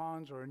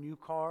coupons, or a new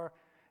car,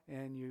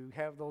 and you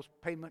have those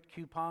payment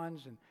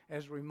coupons and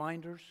as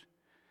reminders,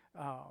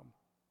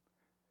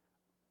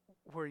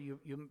 where you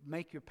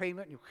make your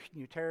payment and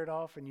you tear it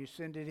off and you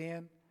send it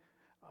in.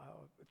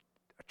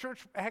 A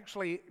church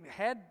actually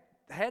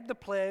had the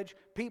pledge.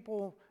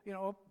 People,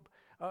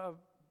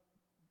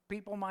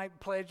 people might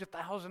pledge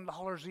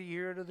 $1,000 a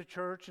year to the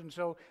church, and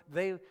so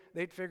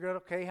they'd figure out,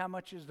 okay, how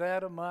much is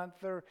that a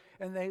month?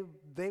 And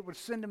they would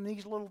send them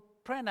these little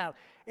printouts.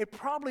 It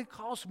probably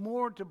costs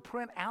more to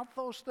print out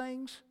those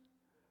things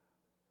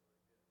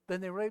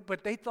than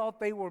but they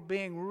thought they were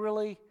being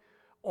really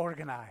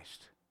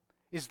organized.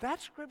 Is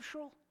that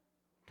scriptural?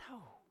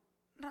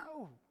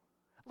 No.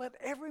 Let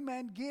every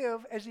man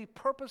give as he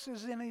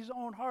purposes in his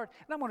own heart.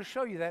 And I'm going to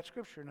show you that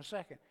scripture in a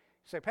second.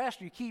 You say,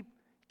 Pastor, you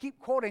keep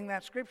quoting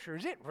that scripture.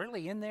 Is it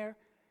really in there?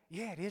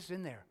 Yeah, it is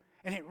in there.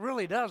 And it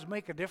really does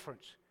make a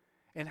difference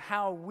in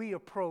how we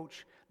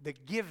approach the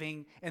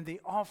giving and the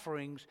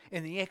offerings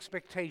and the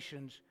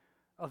expectations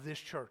of this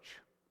church.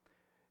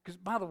 Because,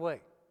 by the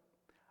way,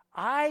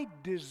 I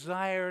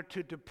desire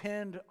to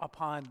depend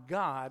upon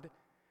God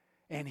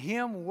and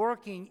Him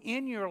working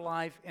in your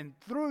life and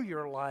through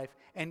your life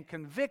and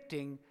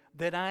convicting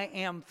that I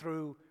am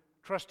through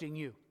trusting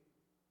you.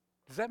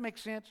 Does that make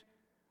sense?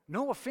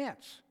 No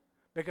offense,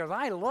 because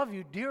I love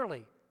you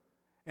dearly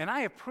and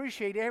I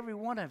appreciate every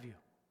one of you.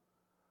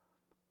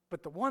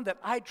 But the one that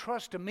I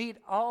trust to meet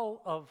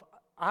all of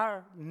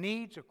our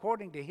needs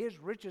according to His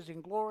riches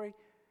and glory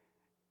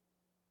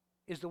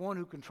is the one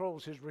who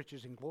controls His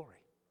riches and glory.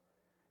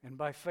 And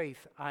by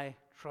faith, I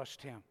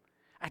trust Him.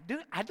 I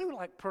do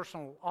like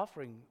personal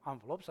offering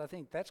envelopes. I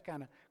think that's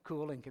kind of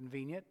cool and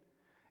convenient.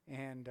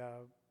 And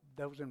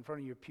those in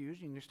front of your pews,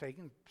 you can just take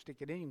and stick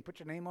it in. You can put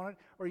your name on it,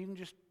 or you can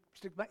just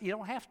stick it back. You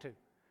don't have to.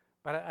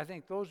 But I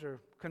think those are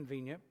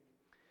convenient.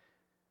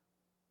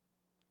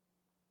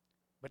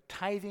 But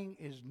tithing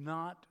is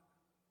not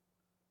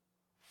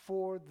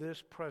for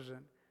this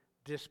present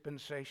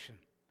dispensation.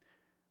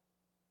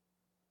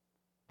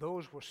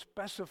 Those were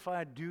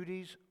specified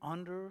duties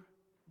under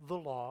the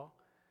law,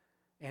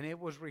 and it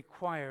was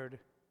required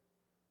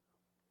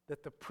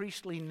that the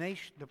priestly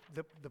nation,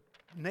 the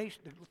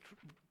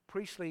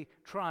priestly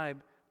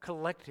tribe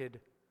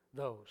collected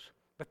those.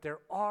 But there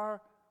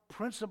are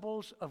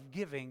principles of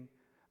giving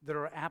that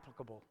are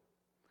applicable.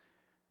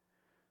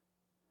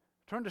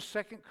 Turn to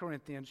 2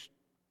 Corinthians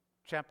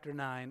chapter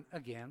 9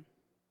 again.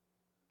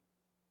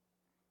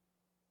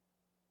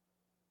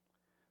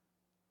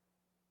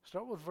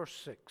 Start with verse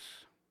 6.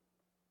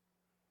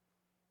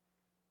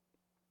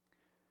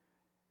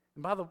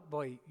 And by the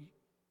way,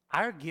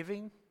 our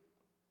giving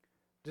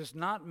does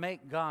not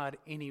make God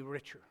any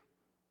richer.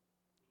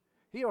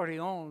 He already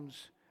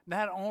owns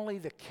not only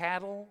the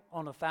cattle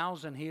on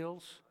 1,000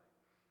 hills,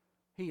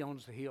 He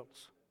owns the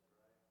hills.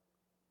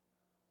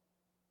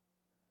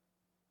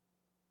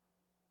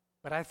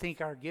 But I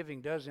think our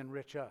giving does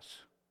enrich us.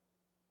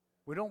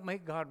 We don't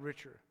make God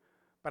richer.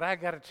 But I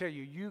got to tell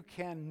you, you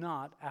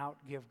cannot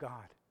outgive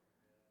God.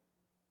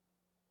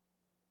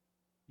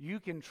 You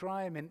can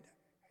try Him, and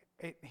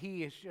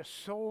He is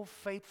just so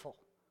faithful,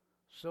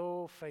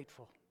 so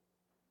faithful.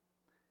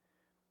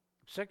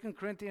 2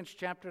 Corinthians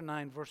chapter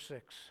 9, verse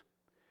 6.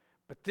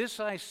 But this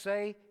I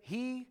say,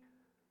 he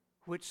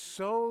which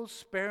sows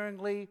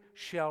sparingly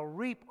shall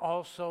reap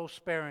also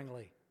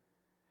sparingly.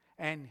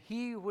 And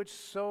he which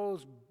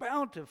sows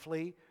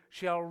bountifully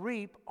shall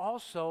reap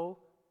also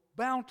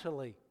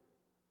bountifully.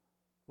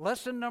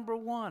 Lesson number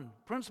one,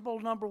 principle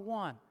number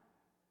one.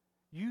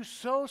 You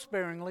sow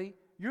sparingly,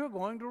 you're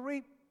going to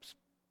reap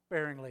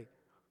sparingly.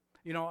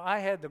 You know, I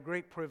had the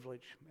great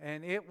privilege,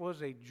 and it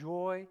was a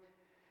joy,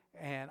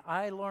 and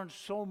I learned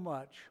so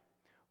much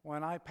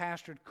when I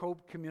pastored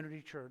Cope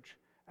Community Church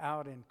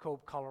out in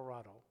Cope,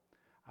 Colorado.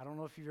 I don't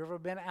know if you've ever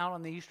been out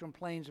on the eastern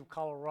plains of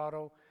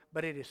Colorado,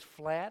 but it is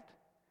flat.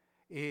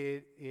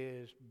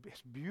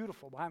 It's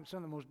beautiful. Some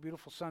of the most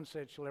beautiful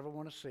sunsets you'll ever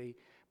want to see.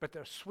 but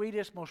the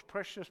sweetest, most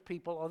precious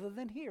people other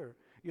than here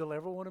you'll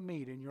ever want to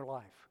meet in your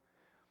life.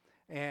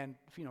 And,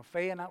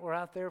 Faye and I were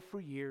out there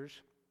for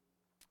years.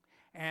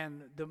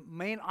 And the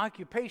main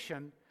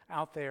occupation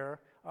out there,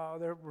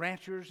 they're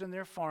ranchers and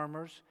they're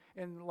farmers,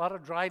 and a lot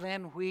of dry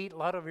land wheat, a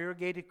lot of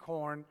irrigated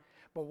corn.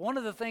 But one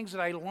of the things that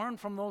I learned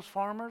from those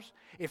farmers,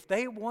 if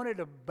they wanted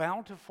a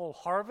bountiful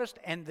harvest,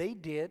 and they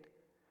did,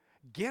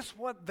 guess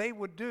what they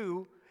would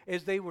do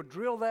is they would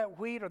drill that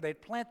wheat or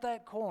they'd plant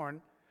that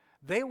corn.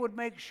 They would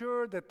make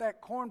sure that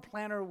that corn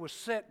planter was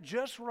set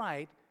just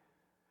right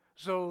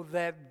so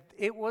that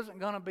it wasn't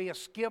going to be a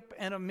skip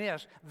and a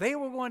miss. They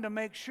were going to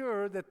make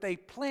sure that they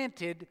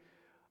planted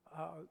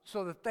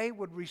so that they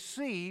would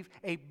receive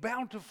a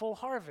bountiful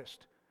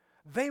harvest.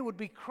 They would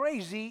be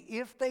crazy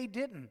if they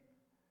didn't.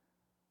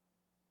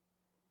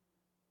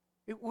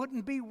 It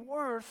wouldn't be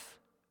worth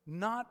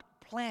not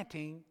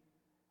planting,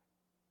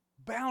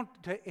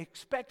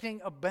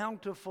 expecting a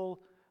bountiful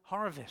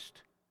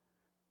harvest,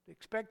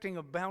 expecting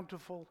a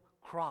bountiful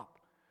crop.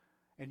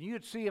 And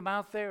you'd see them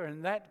out there,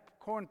 and that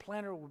corn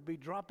planter would be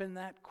dropping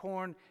that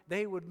corn.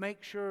 They would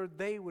make sure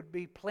they would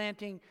be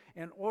planting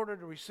in order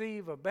to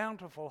receive a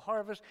bountiful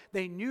harvest.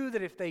 They knew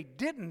that if they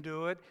didn't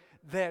do it,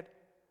 that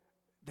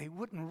they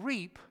wouldn't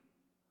reap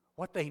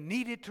what they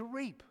needed to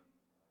reap.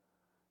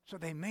 So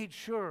they made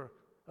sure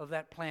of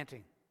that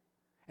planting.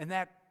 And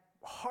that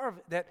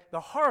the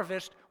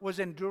harvest was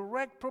in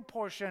direct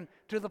proportion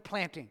to the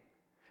planting.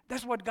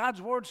 That's what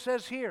God's Word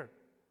says here.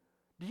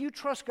 Do you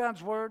trust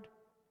God's Word?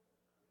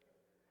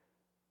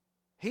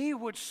 He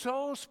which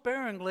sows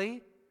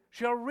sparingly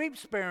shall reap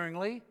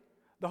sparingly.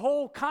 The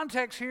whole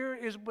context here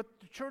is with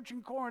the church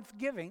in Corinth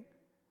giving.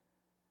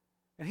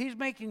 And he's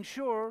making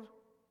sure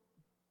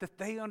that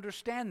they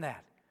understand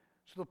that.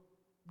 So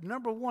the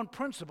number one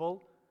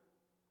principle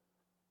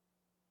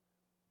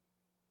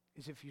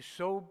is if you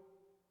sow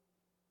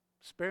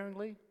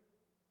sparingly,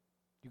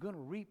 you're going to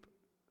reap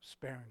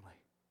sparingly.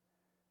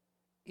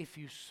 If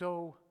you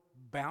sow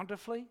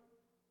bountifully,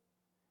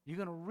 you're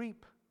going to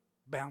reap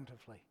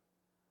bountifully.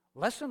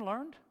 Lesson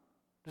learned?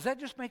 Does that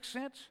just make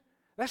sense?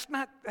 That's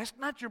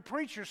not your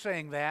preacher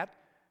saying that.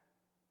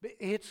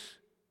 It's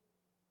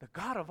the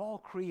God of all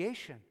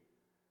creation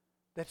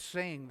that's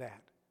saying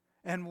that.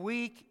 And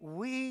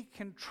we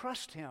can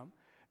trust Him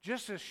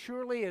just as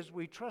surely as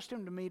we trust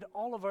Him to meet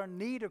all of our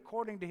need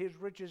according to His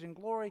riches and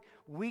glory.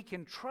 We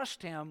can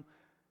trust Him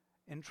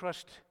and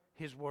trust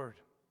His Word.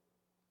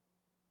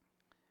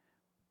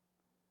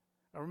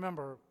 I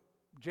remember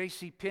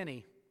J.C.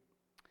 Penney,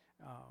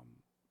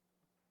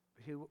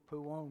 who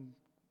owned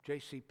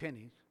J.C.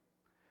 Penney's,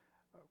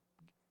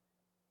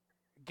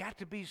 got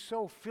to be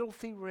so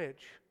filthy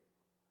rich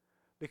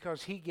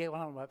because he gave, I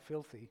don't know about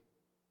filthy,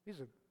 he's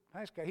a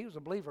nice guy, he was a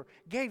believer,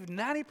 gave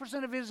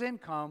 90% of his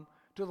income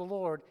to the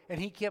Lord, and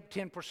he kept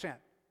 10%.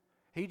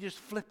 He just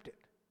flipped it.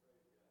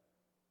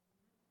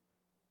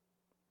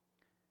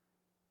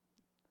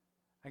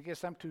 I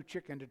guess I'm too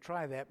chicken to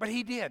try that, but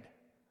he did.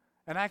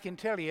 And I can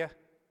tell you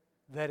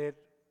that it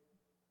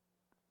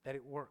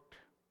worked.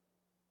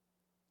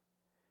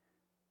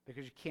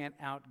 Because you can't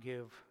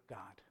outgive God.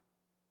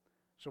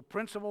 So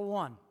principle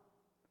one,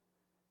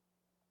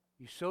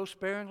 you sow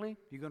sparingly,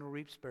 you're going to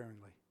reap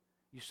sparingly.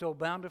 You sow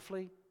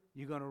bountifully,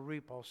 you're going to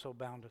reap also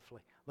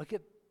bountifully. Look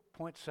at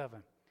point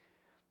 7.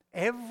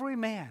 Every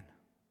man,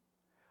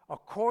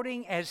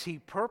 according as he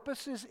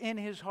purposes in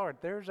his heart,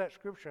 there's that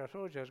scripture I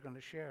told you I was going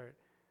to share it.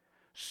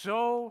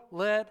 So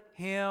let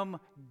him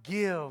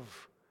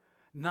give,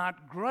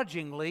 not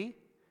grudgingly.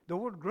 The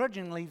word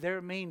grudgingly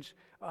there means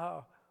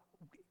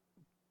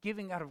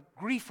giving out of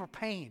grief or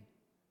pain.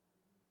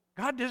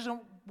 God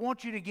doesn't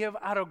want you to give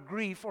out of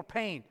grief or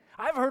pain.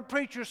 I've heard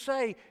preachers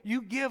say,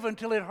 you give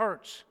until it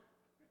hurts.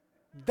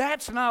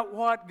 That's not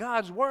what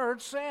God's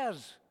Word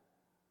says.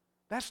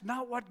 That's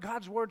not what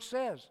God's Word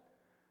says.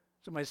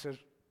 Somebody says,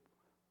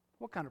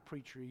 what kind of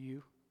preacher are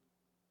you?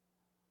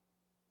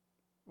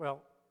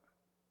 Well,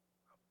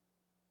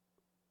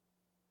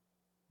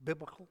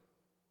 biblical.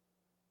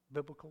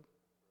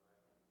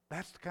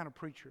 That's the kind of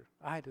preacher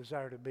I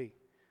desire to be.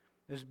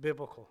 Is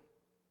biblical.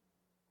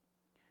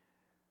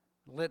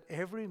 Let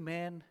every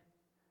man,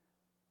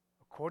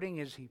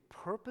 according as he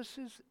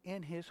purposes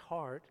in his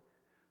heart,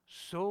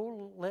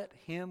 so let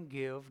him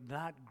give,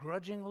 not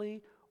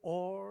grudgingly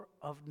or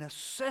of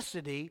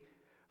necessity,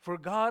 for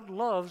God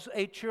loves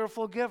a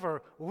cheerful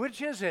giver. Which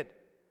is it?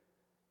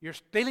 You're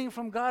stealing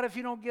from God if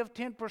you don't give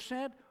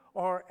 10%,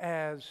 or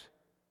as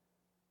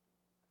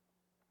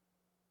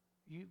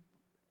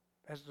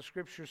the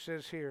scripture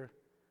says here,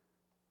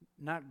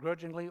 not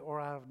grudgingly or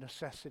out of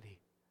necessity.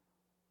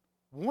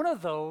 One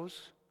of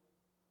those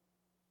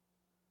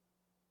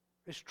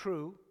is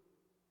true,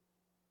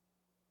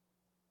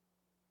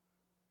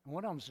 and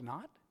one of them's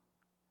not.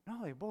 No,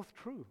 they're both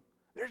true.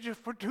 They're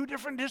just for two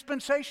different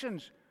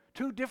dispensations,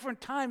 two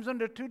different times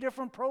under two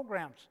different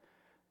programs.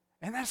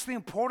 And that's the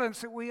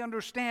importance that we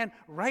understand,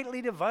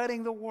 rightly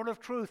dividing the word of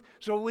truth,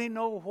 so we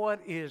know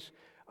what is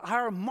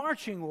our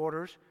marching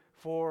orders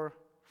for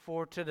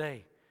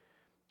today.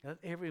 Let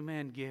every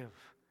man give,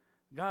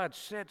 God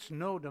sets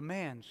no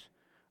demands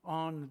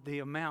on the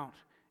amount.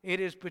 It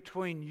is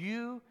between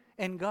you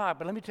and God.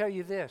 But let me tell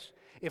you this.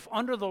 If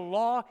under the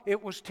law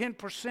it was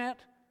 10%,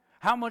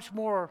 how much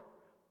more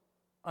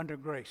under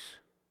grace?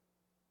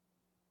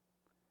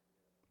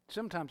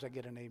 Sometimes I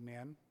get an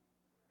amen.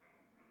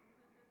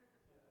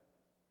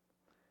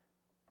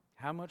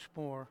 How much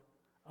more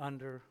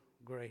under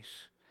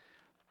grace?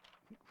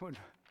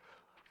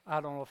 I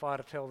don't know if I ought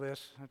to tell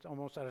this. It's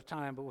almost out of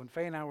time. But when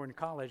Faye and I were in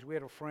college, we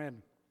had a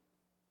friend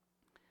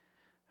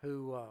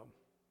who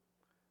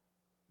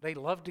they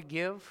loved to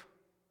give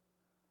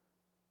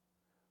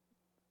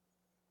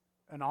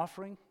an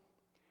offering,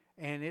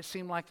 and it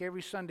seemed like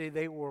every Sunday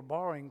they were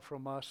borrowing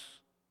from us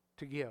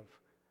to give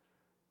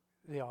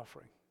the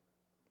offering.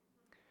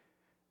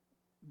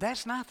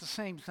 That's not the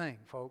same thing,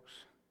 folks.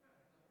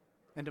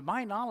 And to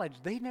my knowledge,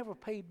 they never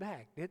paid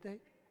back, did they?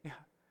 Yeah.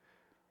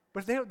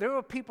 But there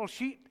were people,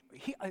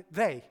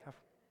 they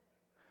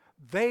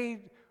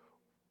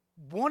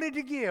wanted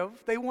to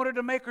give. They wanted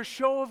to make a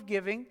show of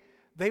giving.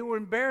 They were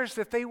embarrassed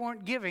that they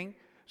weren't giving,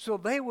 so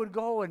they would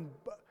go and,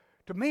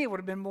 to me, it would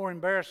have been more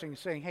embarrassing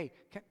saying, hey,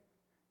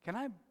 can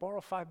I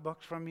borrow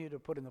 $5 from you to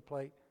put in the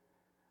plate?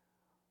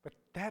 But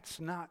that's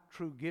not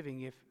true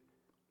giving.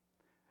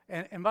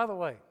 And by the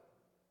way,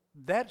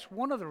 that's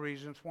one of the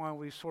reasons why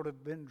we've sort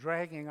of been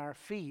dragging our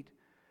feet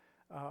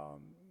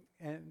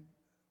and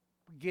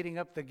getting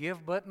up the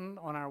give button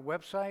on our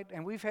website.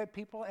 And we've had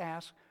people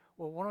ask,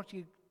 well, why don't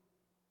you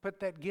put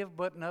that give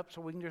button up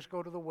so we can just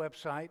go to the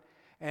website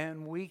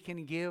and we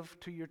can give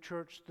to your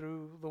church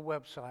through the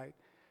website.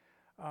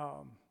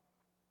 I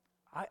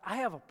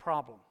have a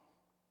problem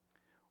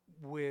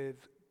with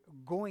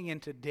going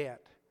into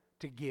debt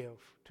to give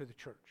to the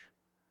church.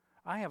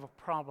 I have a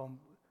problem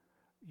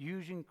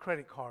using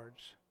credit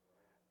cards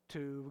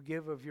to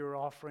give of your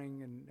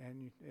offering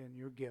and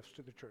your gifts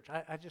to the church.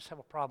 I just have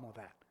a problem with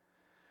that.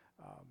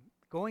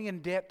 Going in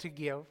debt to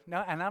give.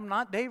 Now, and I'm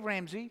not Dave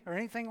Ramsey or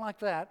anything like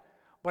that,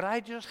 but I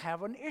just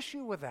have an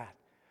issue with that.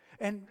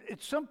 And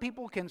some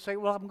people can say,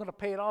 well, I'm going to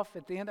pay it off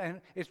at the end,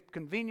 and it's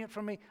convenient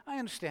for me. I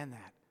understand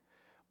that.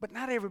 But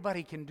not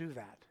everybody can do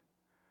that.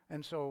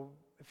 And so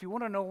if you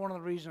want to know one of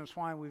the reasons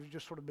why we've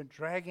just sort of been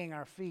dragging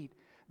our feet,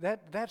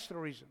 that's the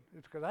reason.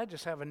 It's because I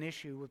just have an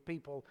issue with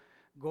people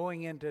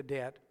going into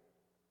debt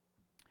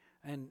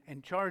and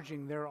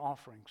charging their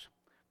offerings.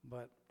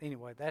 But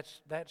anyway,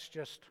 that's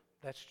just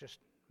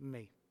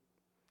me.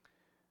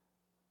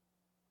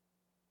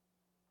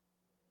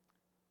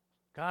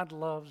 God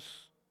loves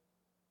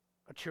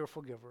a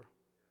cheerful giver.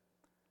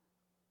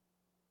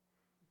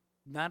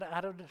 Not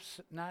out of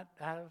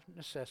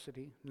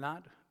necessity,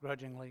 not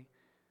grudgingly. It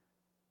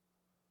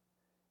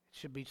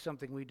should be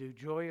something we do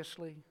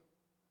joyously,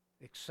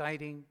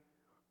 exciting,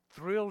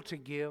 thrilled to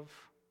give,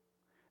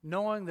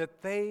 knowing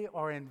that they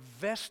are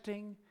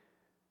investing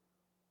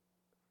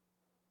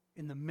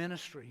in the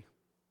ministry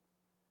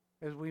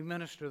as we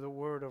minister the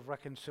word of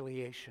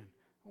reconciliation.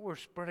 We're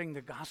spreading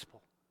the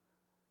gospel.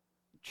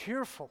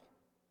 Cheerful.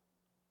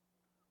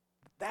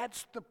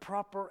 That's the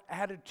proper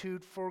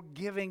attitude for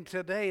giving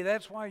today.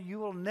 That's why you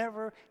will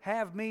never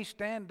have me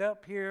stand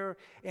up here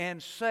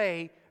and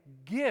say,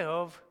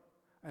 give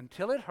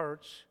until it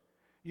hurts.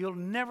 You'll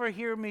never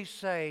hear me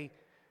say,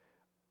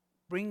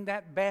 bring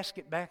that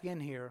basket back in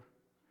here.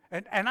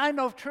 And I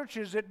know of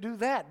churches that do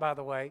that, by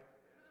the way.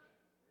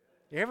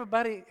 Any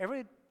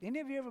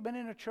of you ever been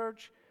in a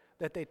church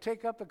that they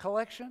take up the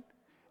collection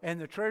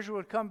and the treasurer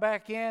would come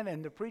back in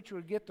and the preacher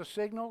would get the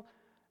signal?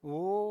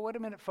 Oh, wait a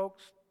minute,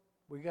 folks.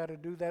 We got to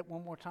do that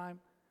one more time.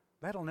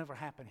 That'll never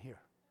happen here.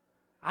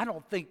 I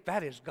don't think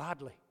that is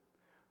godly.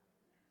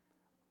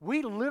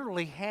 We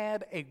literally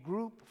had a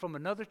group from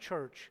another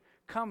church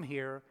come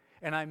here,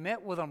 and I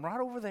met with them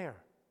right over there.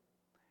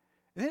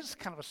 And this is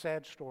kind of a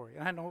sad story,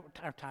 and I know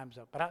our time's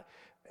up, but I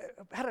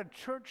had a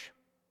church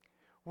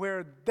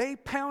where they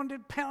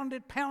pounded,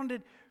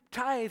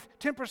 tithe,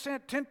 10%,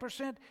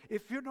 10%.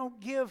 If you don't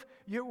give,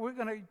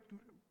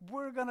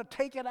 we're going to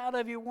take it out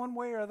of you one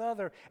way or the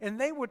other. And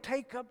they would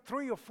take up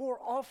 3 or 4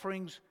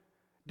 offerings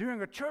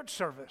during a church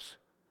service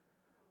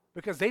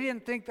because they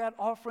didn't think that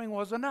offering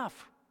was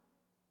enough.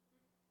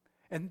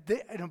 And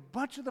a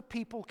bunch of the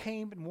people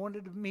came and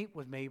wanted to meet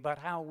with me about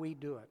how we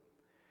do it.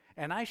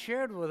 And I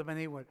shared with them, and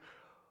they went,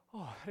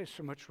 oh, that is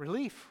so much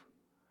relief.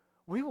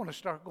 We want to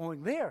start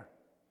going there.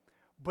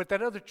 But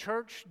that other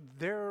church,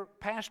 their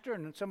pastor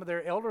and some of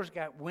their elders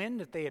got wind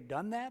that they had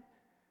done that.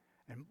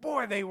 And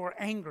boy, they were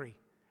angry.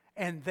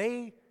 And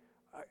I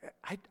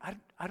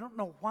don't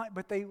know why,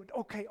 but they would,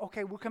 okay,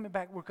 we're coming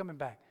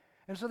back.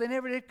 And so they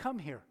never did come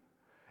here.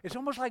 It's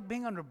almost like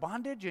being under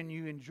bondage, and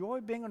you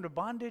enjoy being under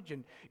bondage,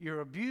 and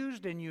you're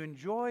abused, and you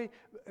enjoy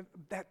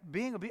that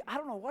being abused. I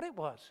don't know what it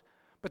was,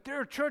 but there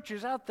are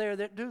churches out there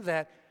that do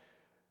that.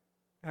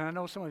 And I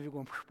know some of you are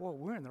going, boy,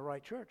 we're in the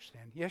right church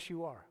then. Yes,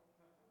 you are.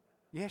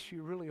 Yes,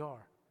 you really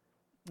are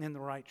in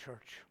the right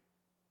church.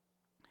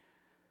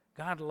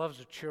 God loves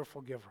a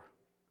cheerful giver.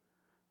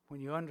 When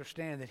you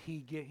understand that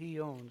He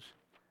owns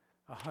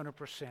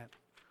 100%.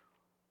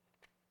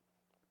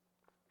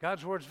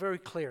 God's word is very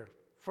clear.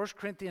 1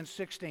 Corinthians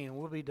 16, and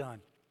we'll be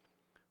done.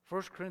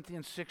 1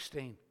 Corinthians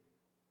 16,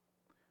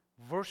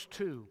 verse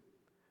 2,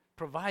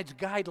 provides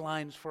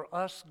guidelines for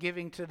us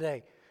giving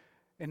today.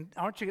 And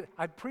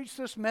I preach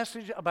this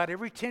message about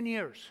every 10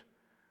 years,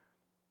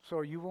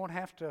 so you won't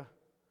have to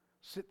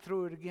sit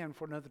through it again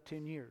for another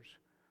 10 years.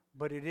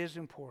 But it is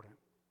important.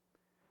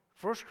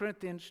 1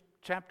 Corinthians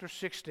chapter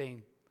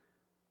 16,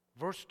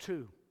 verse 2.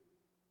 We'll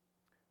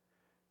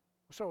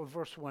start with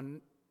verse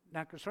 1.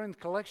 Now concerning the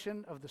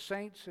collection of the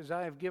saints, as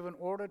I have given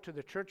order to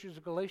the churches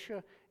of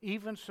Galatia,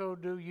 even so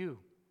do you.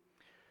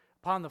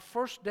 Upon the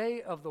first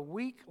day of the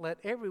week, let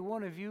every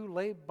one of you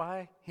lay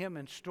by him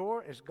in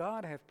store, as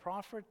God hath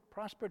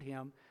prospered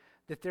him,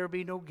 that there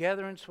be no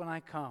gatherings when I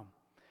come.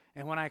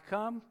 And when I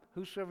come,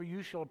 whosoever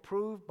you shall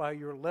approve by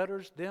your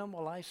letters, them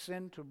will I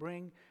send to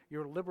bring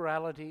your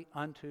liberality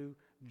unto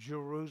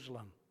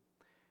Jerusalem.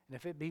 And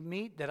if it be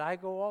meet that I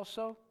go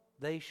also,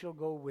 they shall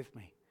go with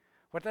me.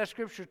 What that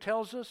scripture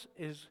tells us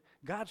is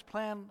God's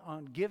plan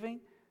on giving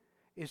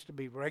is to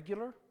be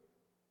regular.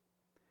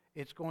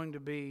 It's going to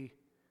be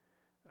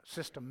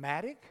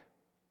systematic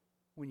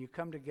when you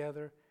come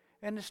together,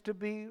 and it's to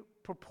be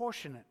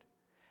proportionate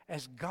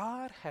as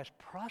God has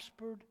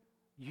prospered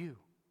you.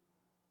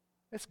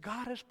 As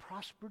God has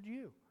prospered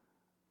you.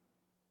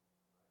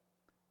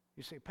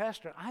 You say,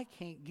 Pastor, I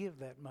can't give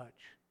that much.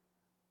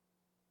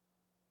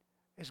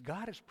 As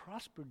God has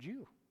prospered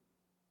you.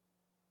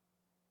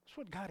 That's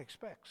what God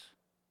expects.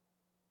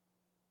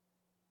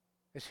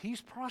 As He's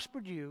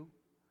prospered you,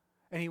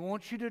 and He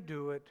wants you to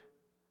do it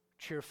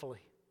cheerfully.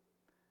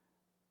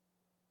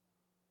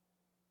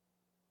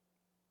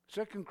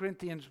 2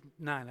 Corinthians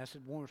 9, I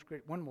said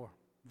one more.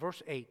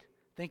 Verse 8, I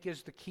think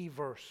is the key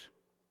verse.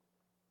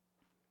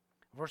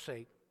 Verse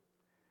 8.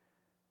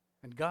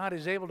 And God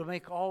is able to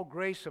make all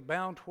grace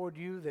abound toward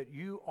you, that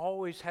you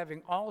always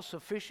having all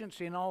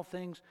sufficiency in all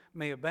things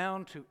may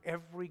abound to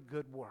every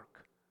good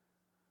work.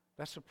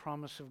 That's a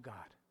promise of God.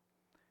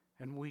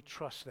 And we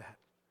trust that.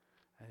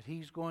 That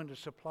He's going to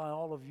supply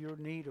all of your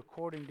need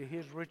according to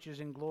His riches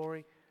in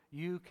glory.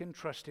 You can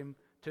trust Him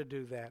to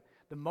do that.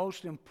 The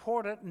most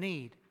important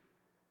need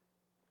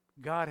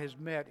God has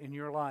met in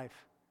your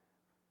life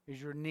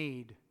is your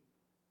need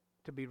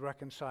to be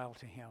reconciled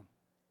to Him.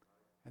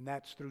 And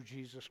that's through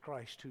Jesus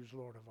Christ, who's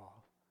Lord of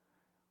all.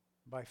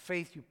 By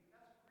faith, you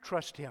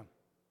trust Him.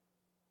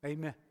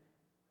 Amen.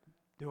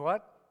 Do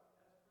what?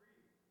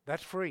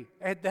 That's free.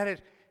 That is,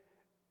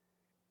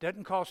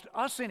 doesn't cost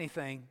us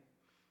anything,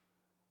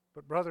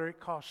 but brother, it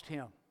cost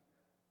Him.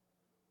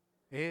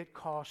 It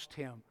cost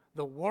Him.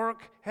 The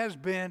work has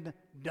been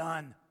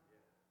done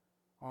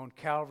on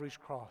Calvary's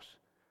cross.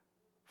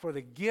 For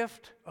the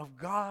gift of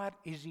God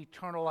is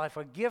eternal life.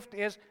 A gift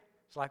is,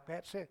 it's like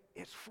Pat said,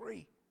 it's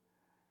free.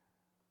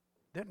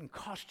 Doesn't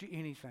cost you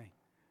anything,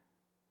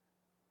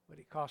 but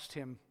it cost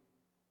Him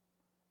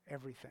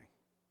everything.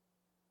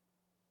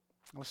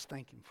 Let's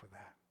thank Him for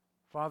that.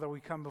 Father, we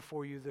come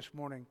before you this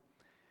morning,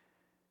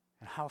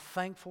 and how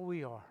thankful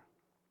we are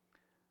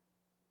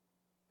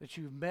that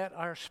you've met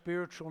our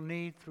spiritual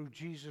need through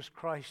Jesus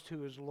Christ,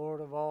 who is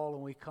Lord of all,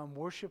 and we come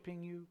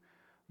worshiping you,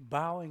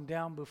 bowing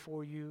down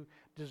before you,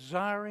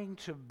 desiring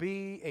to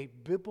be a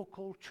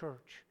biblical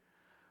church.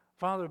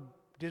 Father,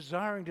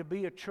 desiring to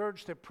be a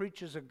church that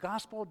preaches a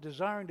gospel,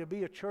 desiring to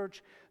be a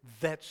church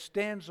that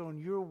stands on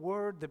your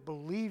word, that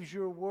believes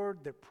your word,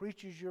 that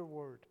preaches your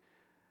word.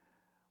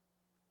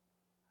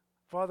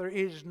 Father, it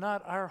is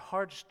not our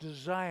heart's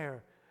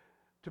desire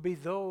to be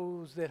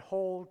those that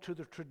hold to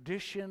the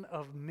tradition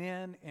of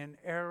men in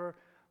error,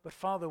 but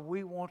Father,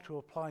 we want to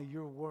apply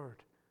your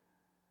word.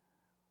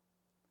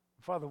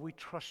 Father, we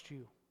trust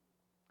you.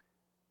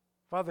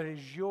 Father, it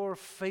is your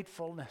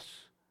faithfulness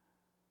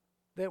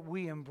that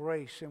we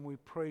embrace and we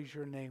praise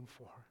your name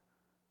for.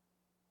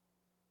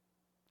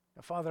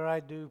 Now, Father,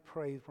 I do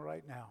pray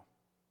right now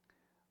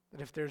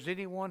that if there's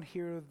anyone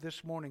here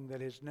this morning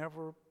that has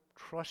never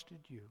trusted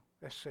you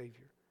as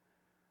Savior,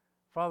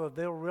 Father,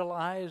 they'll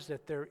realize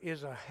that there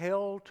is a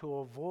hell to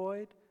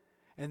avoid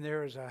and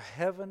there is a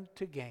heaven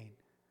to gain.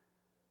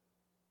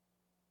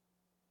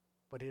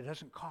 But it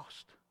doesn't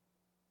cost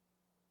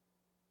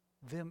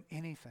them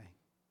anything.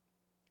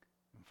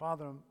 And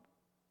Father,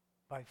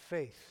 by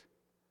faith,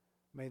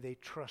 may they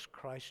trust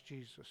Christ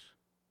Jesus.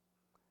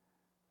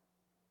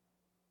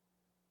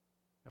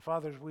 Now,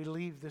 Father, as we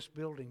leave this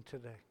building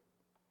today,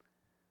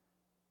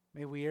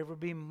 may we ever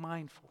be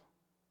mindful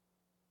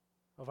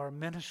of our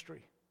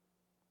ministry,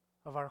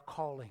 of our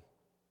calling,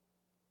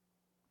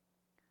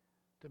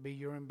 to be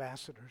your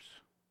ambassadors.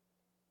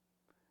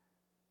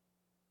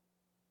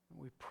 And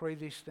we pray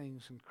these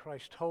things in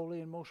Christ's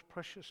holy and most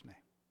precious name.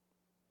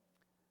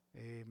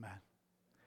 Amen.